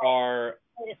 There are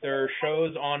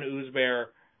shows on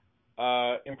Oozbear,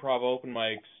 improv open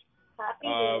mics.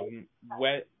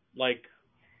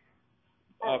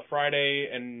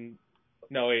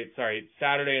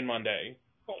 Saturday and Monday.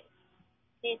 Okay.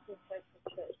 This is first the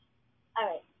church. All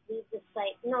right. Leave the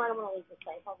site. No, I don't want to leave the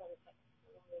site. Hold on a second.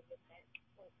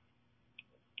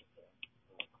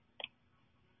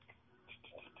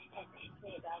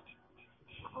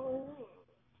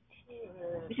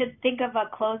 We should think of a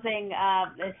closing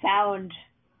sound.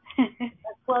 A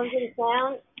closing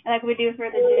sound? Like we do for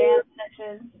the jam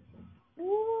sessions.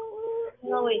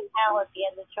 You always howl at the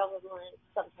end of Troubled Minds.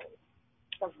 Sometimes.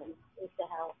 It's the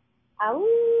howl.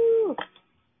 Ow!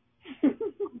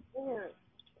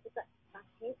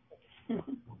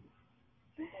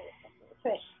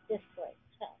 Trish, Discord.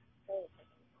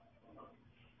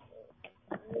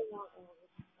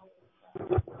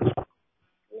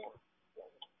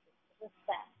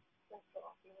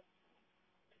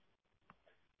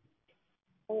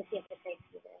 Let me see if it takes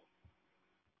you there.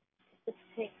 If it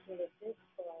takes you to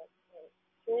Discord.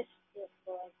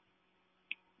 Discord.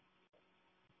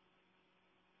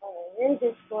 Oh, in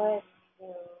Discord.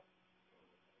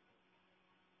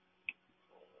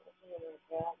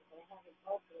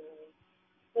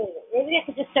 Maybe I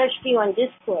could just search for you on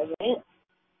Discord, right?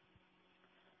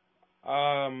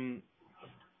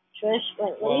 Trish,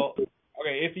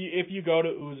 okay. If you go to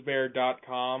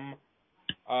oozbear.com,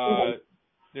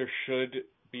 there should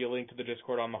be a link to the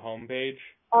Discord on the homepage.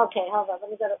 Okay, hold on.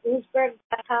 Let me go to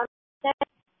oozbear.com.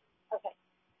 Okay.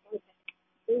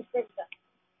 Oozbear.com.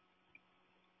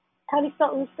 How do you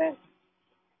spell Oozbear?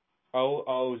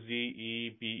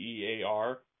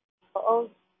 OOZEBEAR.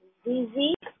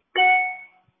 OOZZ?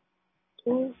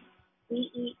 Oozbear.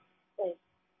 Wait.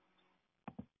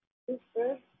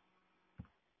 Oozbear?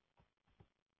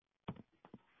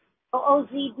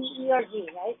 OOZBERG,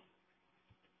 right?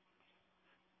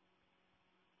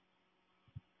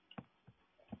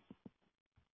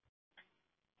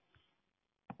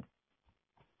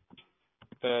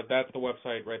 That's the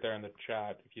website right there in the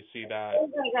chat, if you see that. Oh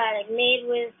my god, it made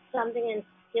with something in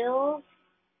skills.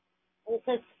 And it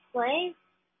says play?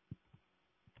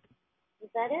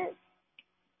 Is that it?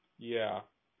 Yeah.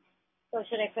 So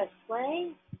should I press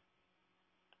play?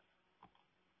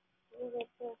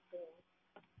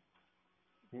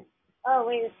 Oh,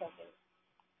 wait a second.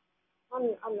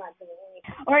 I'm not doing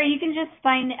anything. Or you can just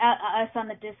find us on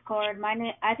the Discord.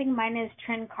 I think mine is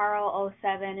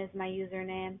TrinCarl07 is my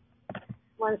username.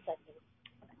 1 second.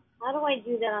 How do I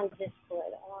do that on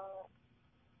Discord?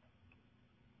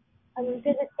 I'm going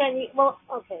to send you... Well,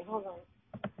 okay, hold on.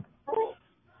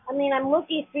 I'm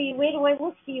looking for you. Where do I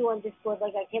look for you on Discord?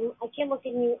 Like, I can't look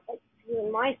at you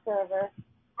in my server.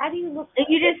 How do you look?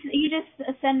 You just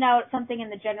send out something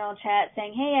in the general chat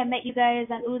saying, "Hey, I met you guys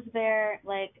on Oozbear,"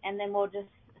 and then we'll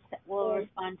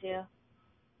respond to you.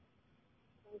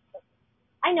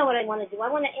 I know what I want to do. I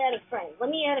want to add a friend.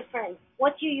 Let me add a friend.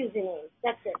 What's your username?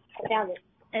 That's it. I found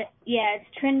it. Yeah, it's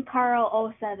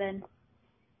TrinCarl07.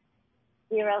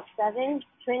 07?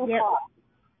 Trin Yep. Carl.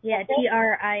 Yeah,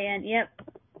 TRIN. Yep.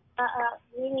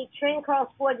 We need Trin Carl's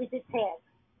 4-digit tag.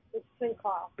 It's Trin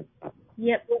Carl.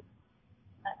 Yep.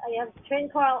 I have Trin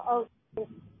Carl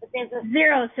 07, but there's a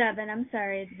 07. I'm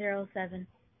sorry, it's 07.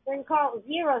 Trin Carl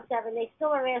 07. They still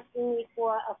are asking me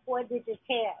for a 4-digit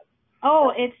tag.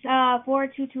 Oh, it's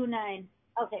 4229.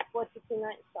 Okay,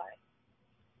 4229. Sorry.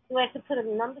 Do I have to put a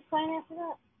number sign after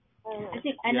that? I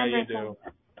think a Yeah, number you do.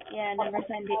 sign. Yeah, number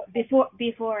sign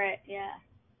before it. Yeah.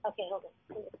 Okay, hold on.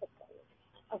 Let me put that.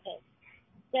 Okay.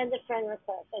 Send a friend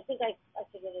request. I think I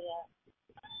figured it out.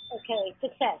 Okay,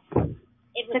 success.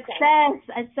 It was Success.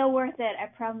 It's so worth it. I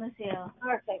promise you.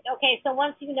 Perfect. Okay, so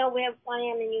once you know where I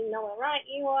am and you know where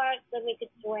you are, then we could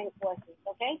join forces,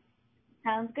 okay?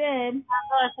 Sounds good.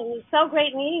 Awesome. It was so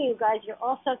great meeting you guys. You're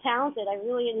all so talented. I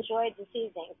really enjoyed this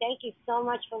evening. Thank you so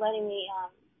much for letting me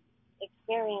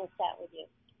experience that with you.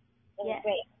 It was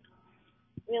great.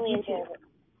 Really enjoyed it.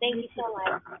 Thank you so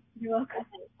much. You're welcome.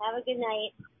 Okay. Have a good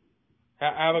night.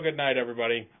 Have a good night,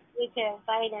 everybody. You too.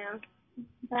 Bye now.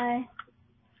 Bye.